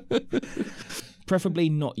 Preferably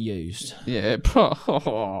not used. Yeah.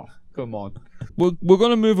 Come on. We're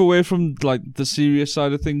going to move away from like the serious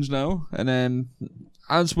side of things now, and then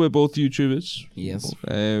as we're both YouTubers, yes,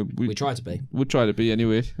 we try to be. We try to be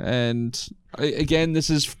anyway. And again, this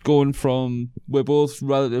is going from we're both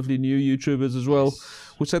relatively new YouTubers as well.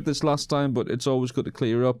 We said this last time, but it's always good to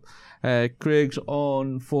clear up. Craig's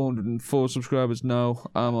on 404 subscribers now.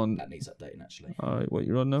 I'm on. That needs updating actually. All right, what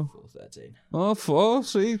you're on now? 413. Oh, 4.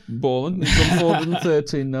 See, balling. He's on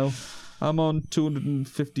 413 now. I'm on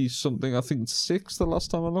 250 something. I think 6 the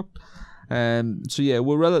last time I looked. So yeah,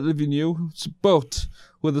 we're relatively new, but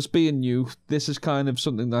with us being new, this is kind of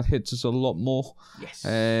something that hits us a lot more. Yes,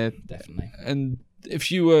 definitely. And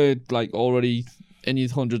if you were like already in your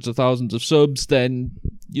hundreds of thousands of subs, then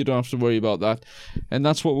you don't have to worry about that. And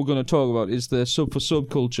that's what we're going to talk about, is the sub for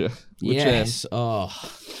sub culture. Which, yes. Or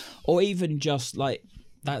even just like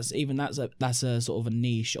that's a sort of a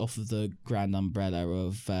niche off of the grand umbrella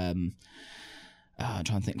of I'm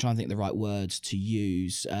trying to think the right words to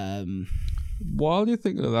use. While you're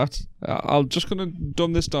thinking of that, I'm just going to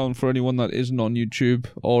dumb this down for anyone that isn't on YouTube,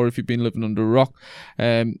 or if you've been living under a rock.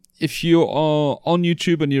 If you are on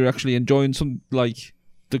YouTube and you're actually enjoying some like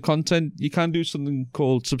the content, you can do something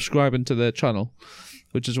called subscribing to their channel,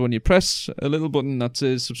 which is when you press a little button that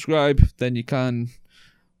says subscribe, then you can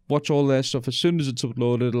watch all their stuff. As soon as it's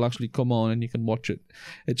uploaded, it'll actually come on and you can watch it.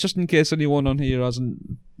 It's just in case anyone on here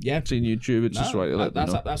hasn't seen YouTube. It's just right to let them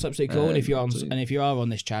know. That's absolutely cool. And if you are on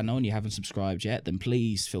this channel and you haven't subscribed yet, then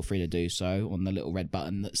please feel free to do so on the little red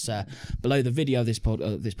button that's below the video of this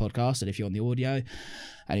podcast. And if you're on the audio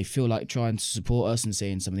and you feel like trying to support us and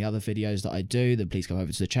seeing some of the other videos that I do, then please come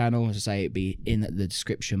over to the channel. As I say, it'd be in the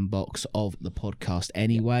description box of the podcast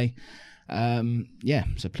anyway.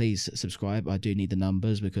 So please subscribe. I do need the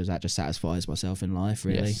numbers because that just satisfies myself in life,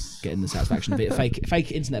 really. Getting the satisfaction, a bit of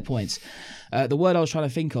fake internet points. The word I was trying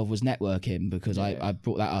to think of was networking, because I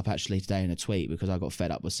brought that up actually today in a tweet, because I got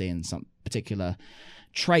fed up with seeing some particular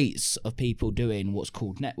traits of people doing what's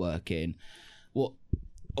called networking. What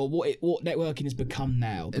networking has become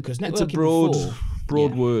now, because networking, it's a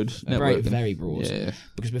broad word. Very, very broad. Yeah.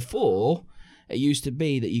 Because before it used to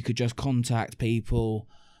be that you could just contact people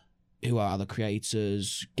who are other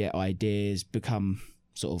creators, get ideas, become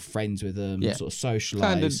sort of friends with them, sort of socialise.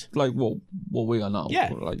 Kind of like what we are now.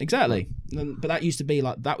 Yeah, like, exactly. But that used to be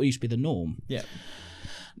the norm. Yeah.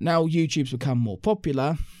 Now YouTube's become more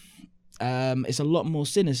popular. It's a lot more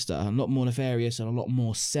sinister, a lot more nefarious, and a lot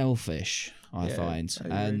more selfish, I find.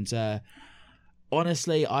 And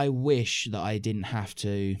honestly, I wish that I didn't have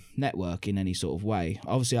to network in any sort of way.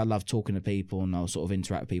 Obviously, I love talking to people and I'll sort of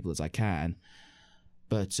interact with people as I can.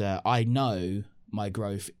 But I know my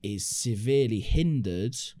growth is severely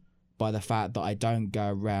hindered by the fact that I don't go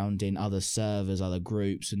around in other servers, other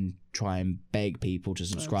groups, and try and beg people to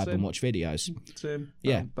subscribe and watch videos. Same.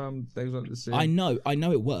 Yeah. Exactly the same. I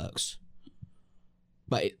know it works.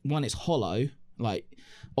 But it's hollow. Like,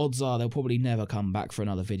 odds are they'll probably never come back for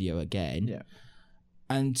another video again. Yeah.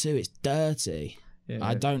 And two, it's dirty.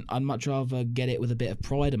 Yeah. I'd much rather get it with a bit of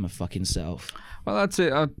pride in my fucking self. Well, that's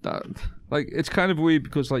it. Like, it's kind of weird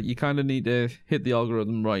because, like, you kind of need to hit the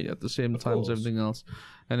algorithm right at the same time as everything else.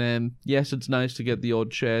 And yes, it's nice to get the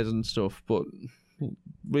odd shares and stuff, but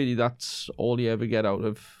really, that's all you ever get out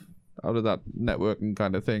of that networking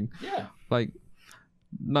kind of thing. Yeah. Like,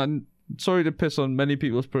 sorry to piss on many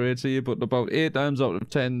people's parades here, but about 8 times out of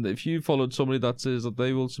 10, if you followed somebody that says that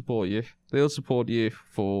they will support you, they'll support you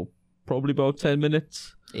for probably about 10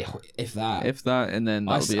 minutes. If that. And then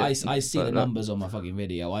I that'll be it. see the numbers on my fucking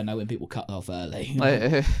video. I know when people cut off early.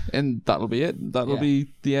 And that'll be it. That'll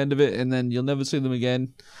be the end of it, and then you'll never see them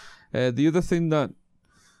again. The other thing that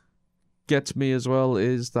gets me as well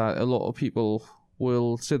is that a lot of people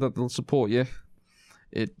will say that they'll support you.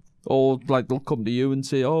 Or like they'll come to you and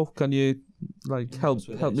say, "Oh, can you like help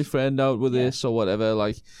my friend out with this or whatever?"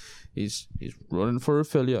 Like he's running for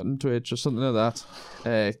affiliate on Twitch or something like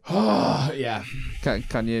that. Yeah.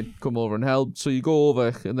 Can you come over and help? So you go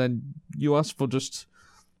over and then you ask for just,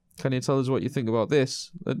 can you tell us what you think about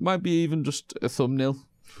this? It might be even just a thumbnail.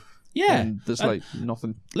 Yeah, and there's like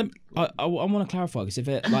nothing. I want to clarify, because if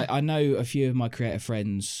it like I know a few of my creative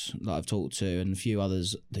friends that I've talked to, and a few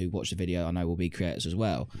others who watch the video I know will be creators as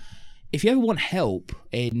well. If you ever want help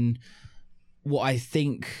in what I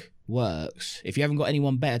think works, if you haven't got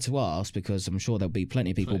anyone better to ask, because I'm sure there'll be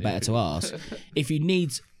plenty of people better to ask, if you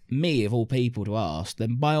need me of all people to ask,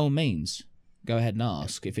 then by all means go ahead and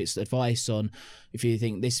ask. If it's advice on, if you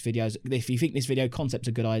think this video concept's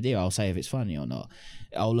a good idea, I'll say if it's funny or not.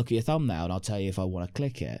 I'll look at your thumbnail and I'll tell you if I want to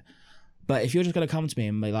click it. But if you're just going to come to me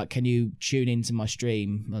and be like, can you tune into my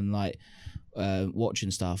stream and like watch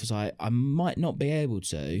and stuff, it's like, I might not be able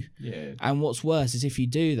to. Yeah. And what's worse is if you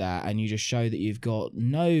do that and you just show that you've got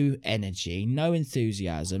no energy, no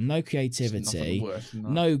enthusiasm, no creativity,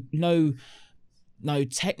 no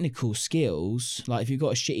technical skills. Like if you've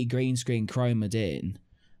got a shitty green screen chromed in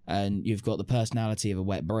and you've got the personality of a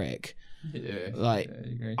wet brick,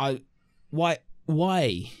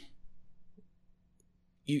 why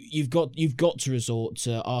you've got to resort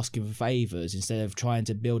to asking for favors instead of trying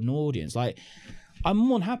to build an audience. Like, I'm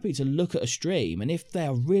more than happy to look at a stream, and if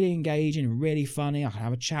they're really engaging and really funny, I can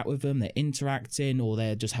have a chat with them, they're interacting, or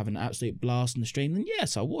they're just having an absolute blast on the stream, then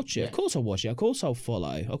yes, I'll watch it. Of course I'll watch it. Of course I'll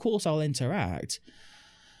follow. Of course I'll interact.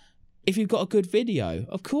 If you've got a good video,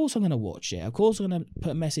 of course I'm going to watch it. Of course I'm going to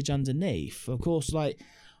put a message underneath. Of course, like,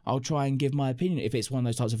 I'll try and give my opinion. If it's one of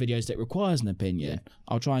those types of videos that requires an opinion,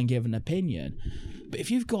 I'll try and give an opinion. But if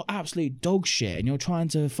you've got absolute dog shit and you're trying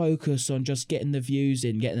to focus on just getting the views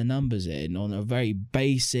in, getting the numbers in on a very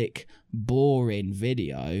basic, boring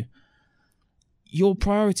video, your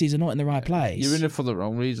priorities are not in the right place. You're in it for the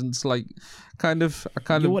wrong reasons. Like,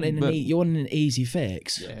 you're wanting an easy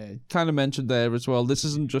fix. Yeah, kind of mentioned there as well. This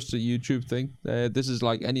isn't just a YouTube thing. This is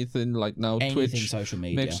like anything. Like now, anything Twitch, social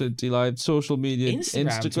media, Mixer, Live, social media,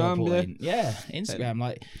 Instagram. Yeah, Instagram.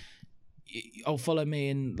 Like, oh, follow me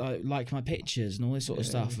and like my pictures and all this sort of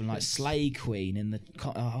stuff, and like Slay Queen in the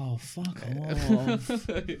fuck off.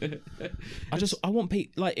 I want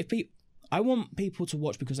people I want people to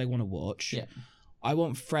watch because they want to watch. Yeah. I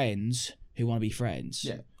want friends who want to be friends.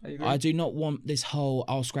 Yeah, I agree. I do not want this whole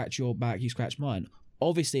I'll scratch your back, you scratch mine.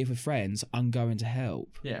 Obviously, if we're friends, I'm going to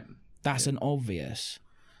help. Yeah. That's an obvious.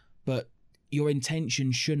 But your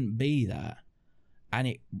intention shouldn't be that. And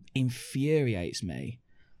it infuriates me.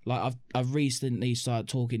 Like I've recently started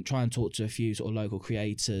trying to talk to a few sort of local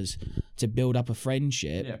creators to build up a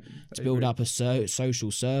friendship, to build up a social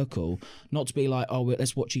circle, not to be like, oh,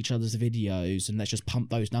 let's watch each other's videos and let's just pump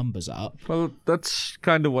those numbers up. Well, that's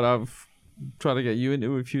kind of what I've tried to get you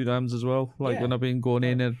into a few times as well. Like when I've been going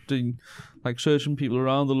in and doing, like, searching people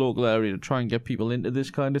around the local area to try and get people into this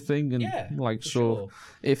kind of thing. And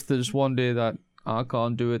if there's one day that I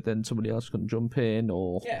can't do it, then somebody else can jump in,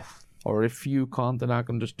 or if you can't, then I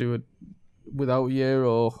can just do it without you,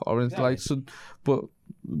 or anything like so. But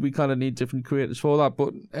we kind of need different creators for that.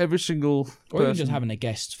 But every single or even just having a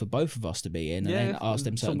guest for both of us to be in and then ask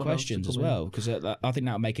them certain questions as well, because I think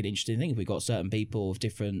that would make it an interesting thing if we got certain people with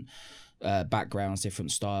different backgrounds,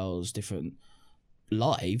 different styles, different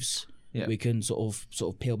lives. Yeah. We can sort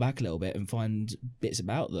of peel back a little bit and find bits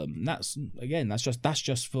about them. And that's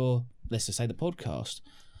just for, let's just say, the podcast.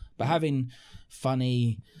 But having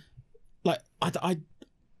funny, like, I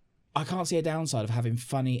can't see a downside of having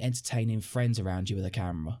funny, entertaining friends around you with a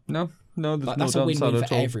camera. No, there's no that's a win-win downside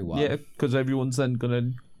for everyone. Yeah, because everyone's then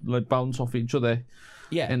gonna like bounce off each other.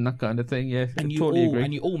 Yeah, and that kind of thing. Yeah, and totally agree.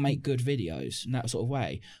 And you all make good videos in that sort of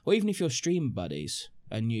way. Or even if you're stream buddies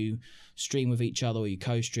and you stream with each other, or you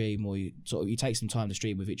co-stream, or you take some time to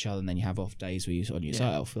stream with each other, and then you have off days where you're on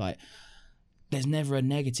yourself. Like, there's never a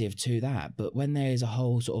negative to that. But when there is a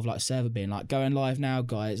whole sort of like server being like, going live now,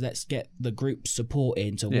 guys, let's get the group support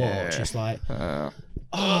in to watch. It's like,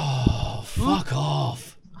 fuck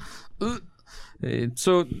off.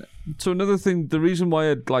 So another thing, the reason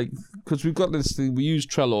why I'd like, because we've got this thing, we use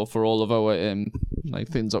Trello for all of our like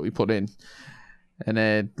things that we put in,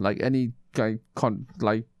 and like any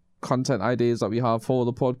content ideas that we have for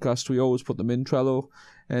the podcast, we always put them in Trello.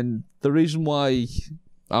 And the reason why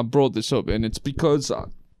I brought this up, and it's because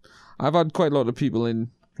I've had quite a lot of people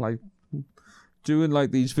in like doing like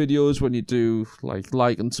these videos when you do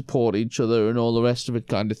like and support each other and all the rest of it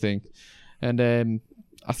kind of thing. And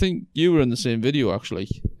I think you were in the same video actually.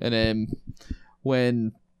 And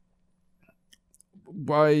when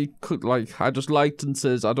I could I just liked and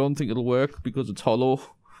says I don't think it'll work because it's hollow.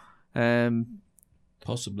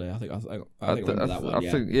 Possibly, I think I remember that one. I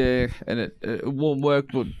think yeah, and it won't work,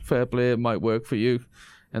 but fair play, it might work for you.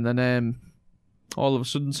 And then all of a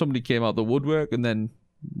sudden somebody came out the woodwork and then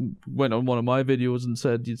went on one of my videos and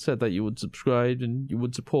said that you would subscribe and you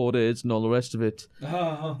would support it and all the rest of it.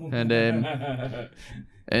 Oh.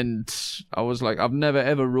 And I was like, I've never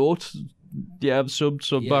ever wrote, yeah, sub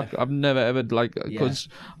back. I've never ever because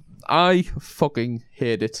I fucking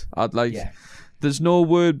hate it. There's no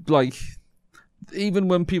word even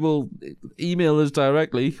when people email us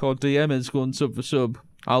directly or DM us going sub for sub,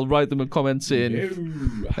 I'll write them a comment saying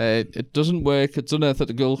it doesn't work, it's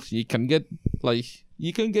unethical. You can get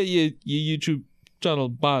your YouTube channel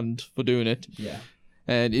banned for doing it. Yeah.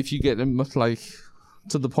 And if you get them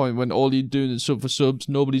to the point when all you're doing is sub for subs,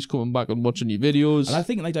 nobody's coming back and watching your videos. And I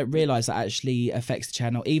think they don't realise that actually affects the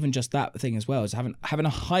channel. Even just that thing as well is having a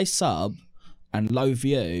high sub and low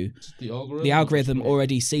view. The algorithm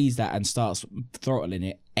already sees that and starts throttling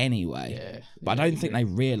it anyway. Yeah. But I don't think they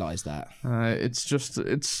realise that.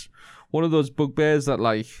 It's one of those bugbears that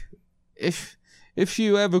if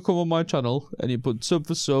you ever come on my channel and you put sub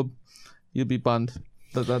for sub, you'll be banned.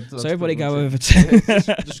 So everybody go over to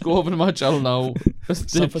just go over to my channel now.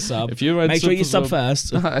 Sub for sub. If you write make sure you sub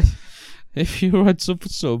first. If you write sub for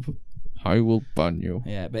sub, I will ban you.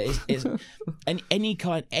 Yeah, but it's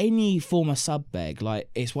any form of sub beg.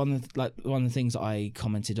 It's one of the things that I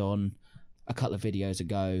commented on a couple of videos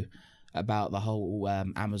ago about the whole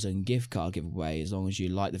Amazon gift card giveaway. As long as you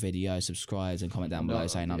like the video, subscribe, and comment down below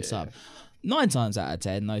saying I'm sub. 9 times out of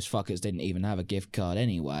 10, those fuckers didn't even have a gift card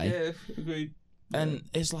anyway. Yeah, agreed. And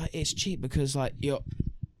it's cheap because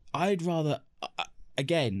I'd rather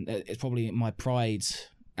again, it's probably my pride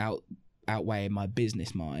outweighing my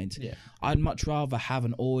business mind. Yeah. I'd much rather have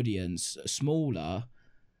an audience smaller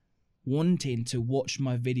wanting to watch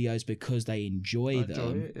my videos because they enjoy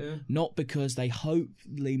them, not because they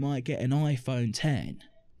hopefully might get an iPhone 10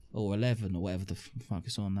 or 11 or whatever the fuck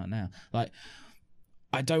is on that now.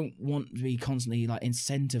 I don't want to be constantly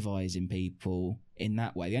incentivizing people in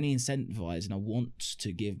that way. The only incentivizing I want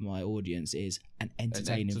to give my audience is an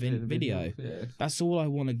entertaining video. Yeah. That's all I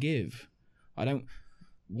want to give. I don't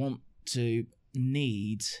want to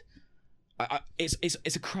need.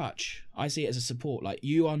 It's a crutch. I see it as a support.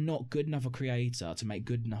 You are not good enough a creator to make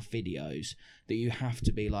good enough videos that you have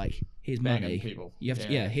to be here's money. People. You have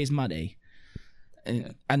to, here's money.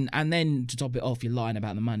 And then to top it off, you're lying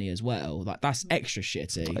about the money as well. That's extra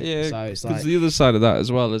shitty. Yeah, so it's because the other side of that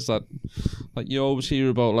as well is that you always hear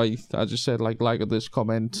about I just said like at this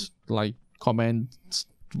comment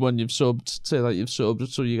when you've subbed, say that you've subbed,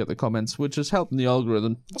 so you get the comments, which is helping the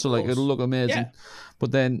algorithm. So it'll look amazing. Yeah.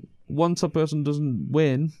 But then once a person doesn't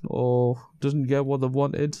win or doesn't get what they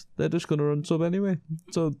wanted, they're just gonna unsub anyway.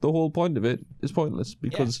 So the whole point of it is pointless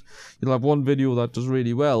because you'll have one video that does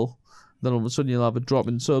really well. Then all of a sudden you'll have a drop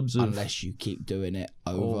in subs. Unless you keep doing it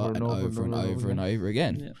over and over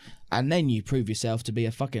again. Yeah. And then you prove yourself to be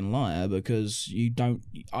a fucking liar because you don't...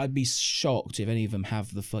 I'd be shocked if any of them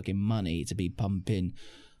have the fucking money to be pumping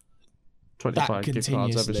 25 gift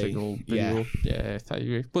cards every single video. Yeah, I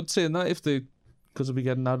agree. But saying that, because they'll be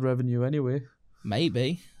getting ad revenue anyway.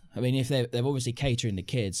 Maybe. I mean, if they're obviously catering to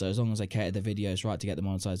kids, so as long as they cater their videos right to get the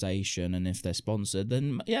monetization, and if they're sponsored,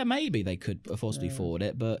 then yeah, maybe they could forcibly afford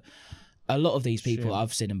it. But a lot of these people,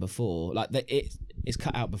 I've seen them before, it's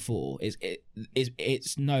cut out before.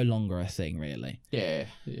 It's no longer a thing, really. Yeah.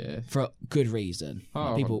 For good reason.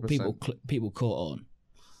 People caught on.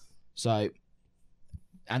 So,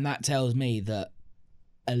 and that tells me that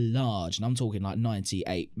a large, and I'm talking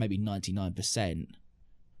 98, maybe 99%,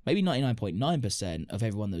 maybe 99.9% of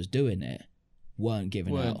everyone that was doing it weren't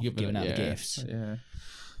giving out gifts. Yeah.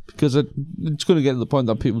 Because it's going to get to the point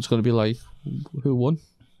that people's going to be like, who won?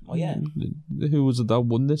 Oh yeah. Who was it that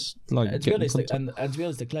won this? To be honest,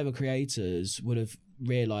 the clever creators would have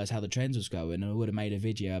realised how the trends was going and would have made a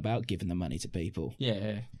video about giving the money to people.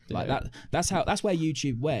 Yeah. That's where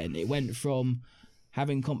YouTube went. It went from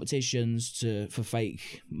having competitions for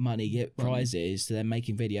fake money get prizes to then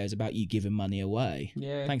making videos about you giving money away.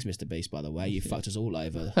 Yeah. Thanks, Mr. Beast, by the way. You fucked us all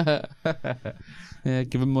over. Yeah,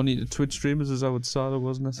 giving money to Twitch streamers is how it started,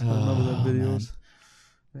 wasn't it? I remember those videos.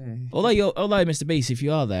 Although Mr. Beast, if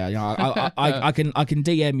you are there, you know, I can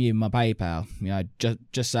DM you my PayPal. You know,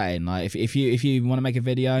 just saying, like if you want to make a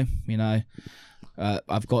video, you know,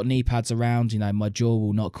 I've got knee pads around. You know, my jaw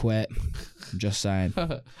will not quit. I'm just saying.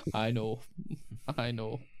 I know.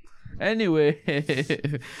 Anyway,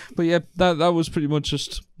 but yeah, that was pretty much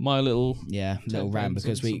just my little rant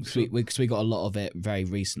because we got a lot of it very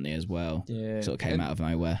recently as well. Yeah, sort of came out of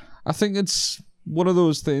nowhere. I think it's one of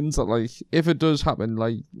those things that, like, if it does happen,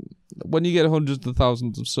 like when you get hundreds of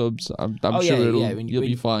thousands of subs, I'm sure you'll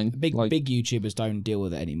be fine. Big YouTubers don't deal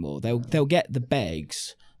with it anymore. They'll get the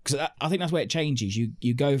begs because I think that's where it changes.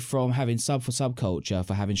 You go from having sub for subculture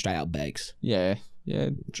for having straight up begs. Yeah,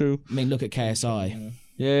 true. I mean, look at KSI.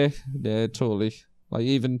 Yeah, totally. Like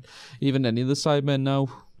even any of the sidemen now.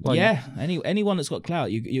 Like, anyone that's got clout.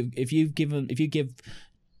 If you give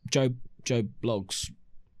Joe Blogs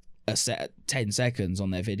a set 10 seconds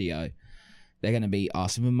on their video, they're going to be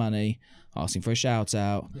asking for money, asking for a shout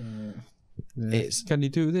out. It's can you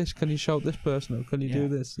do this? Can you shout this person out? Can you do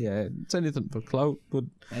this? Yeah, it's anything for clout, but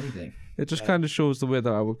anything. It just kind of shows the way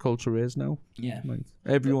that our culture is now. Yeah, like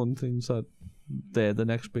everyone thinks that they're the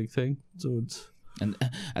next big thing, so it's. And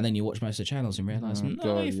then you watch most of the channels and realise,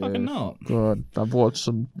 you're fucking not. God, I've watched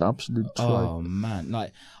some absolute. Oh man,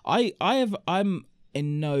 like I'm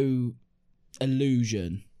in no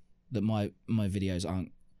illusion that my videos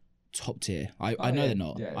aren't top tier. I know they're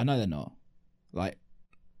not. Yeah. I know they're not. Like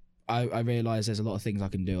I realise there's a lot of things I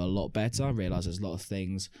can do a lot better. I realise there's a lot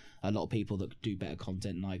of people that do better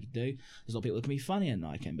content than I can do. There's a lot of people that can be funnier than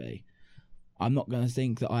I can be. I'm not going to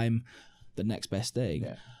think that I'm the next best thing.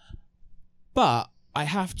 Yeah. But I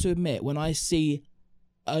have to admit, when I see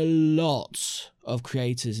a lot of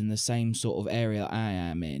creators in the same sort of area I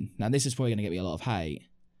am in, now this is probably going to get me a lot of hate,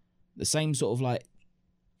 the same sort of like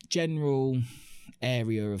general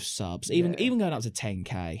area of subs, even going up to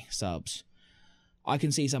 10k subs, I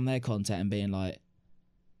can see some of their content and being like,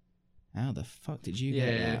 how the fuck did you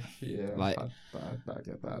get that? Yeah, like I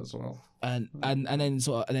get that as well. And then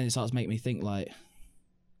it starts making me think like,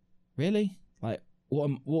 really? Like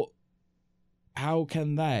what how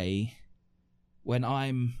can they, when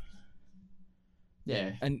I'm...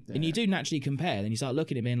 And you do naturally compare, then you start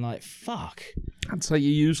looking at me and like, fuck. I'd say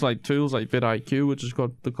you use like tools like vidIQ, which has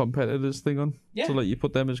got the competitors thing on. Yeah. So like you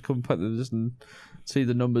put them as competitors and see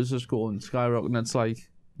the numbers just go and skyrocket, and it's like,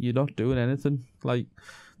 you're not doing anything. Like,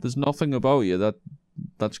 there's nothing about you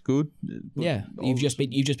that's good. Yeah, you've just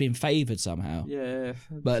been favoured somehow. Yeah,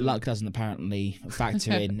 but luck doesn't apparently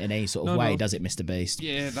factor in any sort of way, does it, Mr. Beast?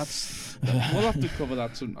 Yeah, we'll have to cover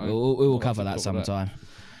that sometime. We will cover that sometime.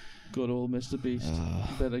 Good old Mr. Beast.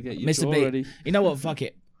 Better get your Mr. ready. You know what? Fuck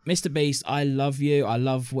it, Mr. Beast. I love you. I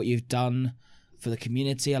love what you've done for the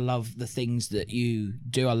community. I love the things that you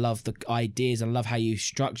do. I love the ideas. I love how you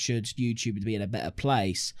structured YouTube to be in a better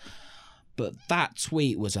place. But that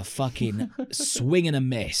tweet was a fucking swing and a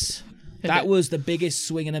miss. That was the biggest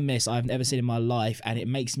swing and a miss I've ever seen in my life, and it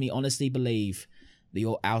makes me honestly believe that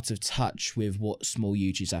you're out of touch with what small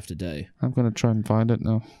YouTubers have to do. I'm going to try and find it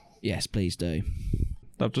now. Yes, please do.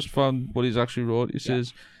 I've just found what he's actually wrote. He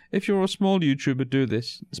says, if you're a small YouTuber, do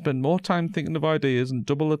this. Spend more time thinking of ideas and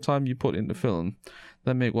double the time you put into film.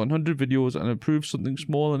 Then make 100 videos and improve something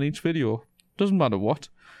small in each video. Doesn't matter what.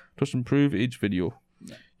 Just improve each video.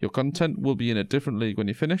 Yeah. Your content will be in a different league when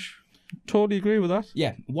you finish. Totally agree with that.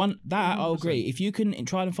 Yeah, I'll agree. If you can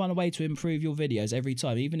try and find a way to improve your videos every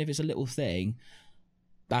time, even if it's a little thing,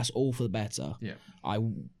 that's all for the better. Yeah, I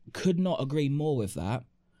could not agree more with that.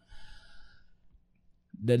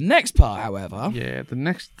 The next part, however, the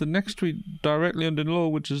next tweet directly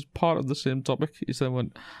underneath, which is part of the same topic, he said,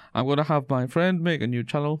 "I'm going to have my friend make a new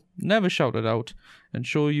channel, never shout it out, and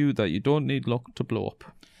show you that you don't need luck to blow up."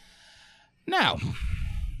 Now,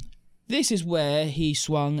 this is where he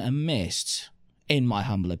swung and missed, in my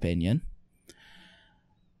humble opinion.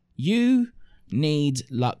 You need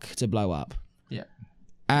luck to blow up. Yeah.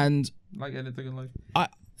 And like anything in life.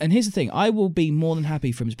 And here's the thing, I will be more than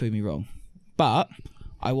happy for him to prove me wrong. But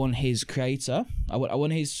I want his creator, I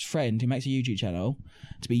want his friend who makes a YouTube channel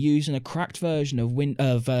to be using a cracked version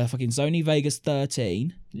of fucking Sony Vegas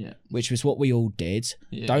 13, which was what we all did.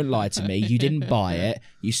 Yeah. Don't lie to me. You didn't buy it.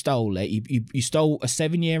 You stole it. You stole a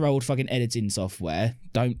 7-year-old fucking editing software.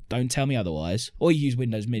 Don't tell me otherwise. Or you use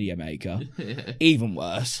Windows Media Maker. Even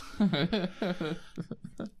worse.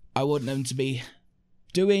 I want them to be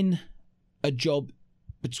doing a job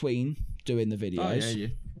between doing the videos. Oh,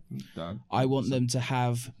 yeah. I want them to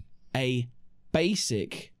have a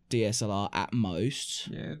basic DSLR at most.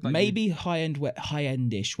 Yeah, like Maybe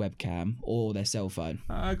high-endish webcam or their cell phone.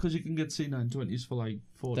 Because you can get C920s for like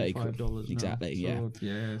 $45 now. Exactly, so,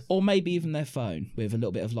 yeah. Or maybe even their phone with a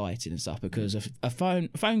little bit of lighting and stuff, because a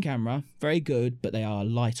phone camera, very good, but they are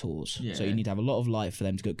light whores. Yeah. So you need to have a lot of light for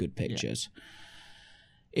them to get good pictures.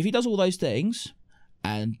 If he does all those things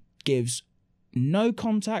and gives no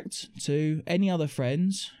contact to any other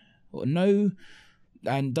friends, or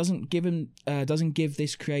doesn't give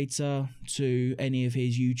this creator to any of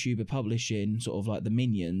his YouTuber publishing, sort of like the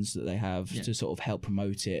minions that they have to sort of help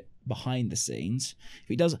promote it behind the scenes. If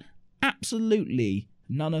he does absolutely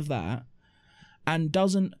none of that and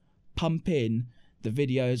doesn't pump in the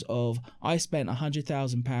videos of I spent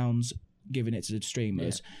 £100,000 giving it to the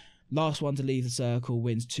streamers, last one to leave the circle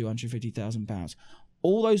wins £250,000,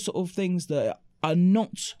 all those sort of things that are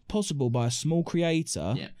not possible by a small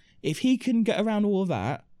creator. If he can get around all of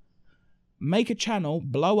that, make a channel,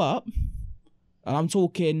 blow up, and I'm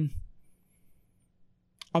talking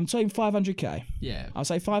 500k. Yeah. I'll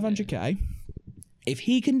say 500k. Yeah. If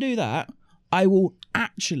he can do that, I will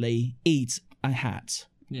actually eat a hat.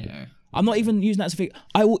 Yeah. I'm not even using that as a figure.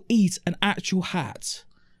 I will eat an actual hat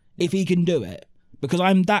if he can do it, because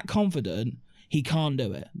I'm that confident he can't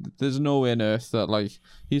do it. There's no way on earth that, like,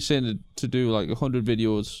 he's saying to do like 100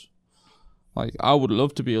 videos. Like, I would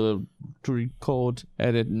love to be able to record,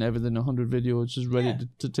 edit, and everything 100 videos, just ready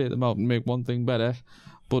to take them out and make one thing better.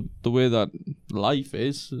 But the way that life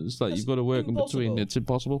is like you've got to work in between. It's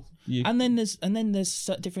impossible. And then there's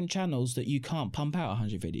different channels that you can't pump out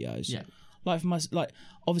 100 videos. Yeah. Like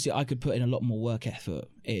obviously I could put in a lot more work effort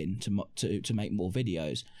in to make more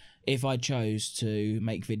videos if I chose to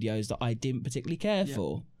make videos that I didn't particularly care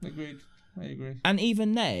for. Agreed. I agree. And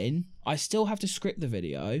even then, I still have to script the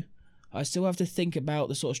video. I still have to think about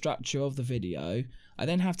the sort of structure of the video. I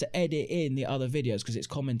then have to edit in the other videos because it's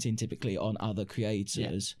commenting typically on other creators.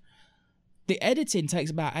 Yeah. The editing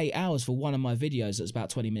takes about 8 hours for one of my videos that's about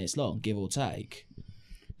 20 minutes long, give or take.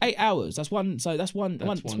 8 hours. That's one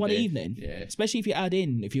evening. Yeah. Especially if you add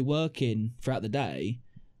in, if you're working throughout the day,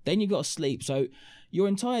 then you've got to sleep. So your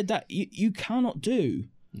entire day, you cannot do.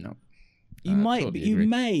 No. You may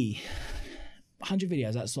 100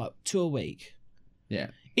 videos. That's like 2 a week. Yeah.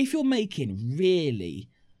 If you're making really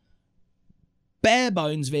bare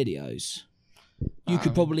bones videos, you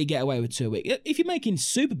could probably get away with 2 a week. If you're making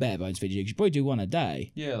super bare bones videos, you should probably do one a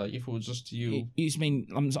day. Yeah, like if it was just you.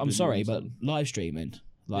 I'm sorry, but live streaming.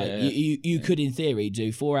 Like you could in theory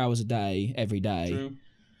do 4 hours a day every day. True.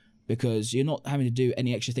 Because you're not having to do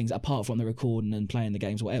any extra things apart from the recording and playing the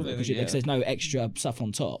games or whatever. Because there's no extra stuff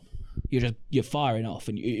on top. You're firing off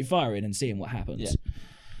and you're firing and seeing what happens. Yeah.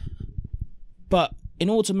 But in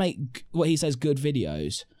order to make what he says good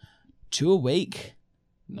videos, 2 a week,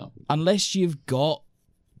 no, unless you've got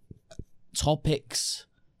topics,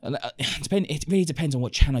 it really depends on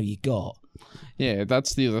what channel you got. Yeah,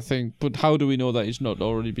 that's the other thing. But how do we know that he's not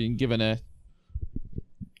already been given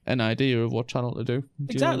an idea of what channel to do?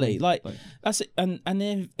 Exactly. Like that's it. And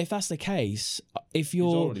if that's the case, if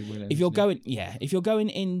you're going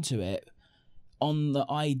into it on the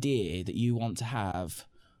idea that you want to have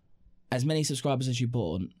as many subscribers as you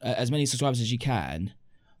can,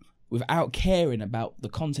 without caring about the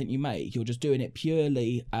content you make, you're just doing it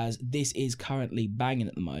purely as this is currently banging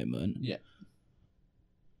at the moment. Yeah.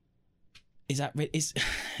 Is that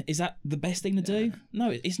the best thing to do? No,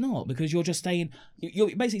 it's not, because you're just saying,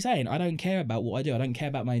 you're basically saying, I don't care about what I do. I don't care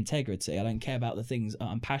about my integrity. I don't care about the things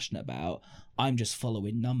I'm passionate about. I'm just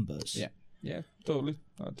following numbers. Yeah. Yeah, totally.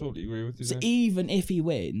 I totally agree with you. So even if he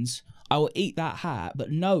wins, I will eat that hat, but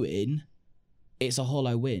knowing it's a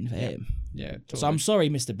hollow win for him. Yeah, totally. So I'm sorry,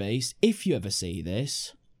 Mr. Beast. If you ever see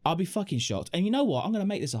this, I'll be fucking shocked. And you know what? I'm going to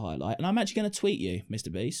make this a highlight, and I'm actually going to tweet you,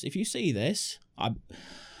 Mr. Beast. If you see this, I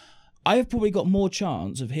have probably got more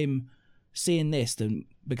chance of him seeing this than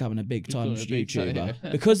becoming a big-time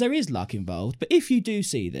YouTuber, because there is luck involved. But if you do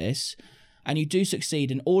see this, and you do succeed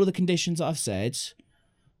in all of the conditions that I've said,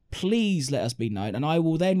 please let us be known, and I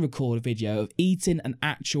will then record a video of eating an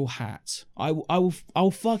actual hat.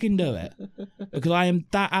 I'll fucking do it, because I am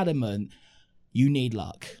that adamant. You need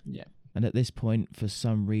luck. Yeah. And at this point, for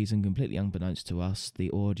some reason completely unbeknownst to us, the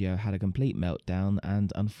audio had a complete meltdown,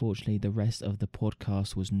 and unfortunately the rest of the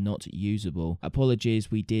podcast was not usable.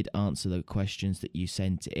 Apologies, we did answer the questions that you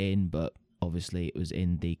sent in, but Obviously, it was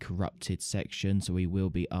in the corrupted section, so we will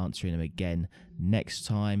be answering them again next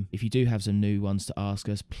time. If you do have some new ones to ask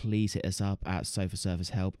us, please hit us up at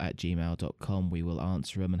sofaservicehelp@gmail.com. We will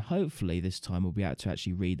answer them, and hopefully this time we'll be able to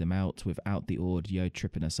actually read them out without the audio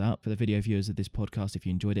tripping us up. For the video viewers of this podcast, if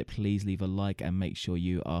you enjoyed it, please leave a like and make sure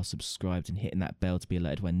you are subscribed and hitting that bell to be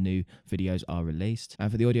alerted when new videos are released.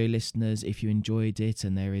 And for the audio listeners, if you enjoyed it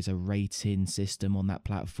and there is a rating system on that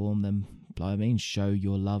platform, then by all means show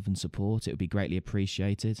your love and support. It would be greatly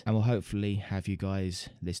appreciated, and we'll hopefully have you guys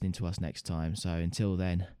listening to us next time. So until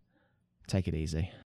then, take it easy.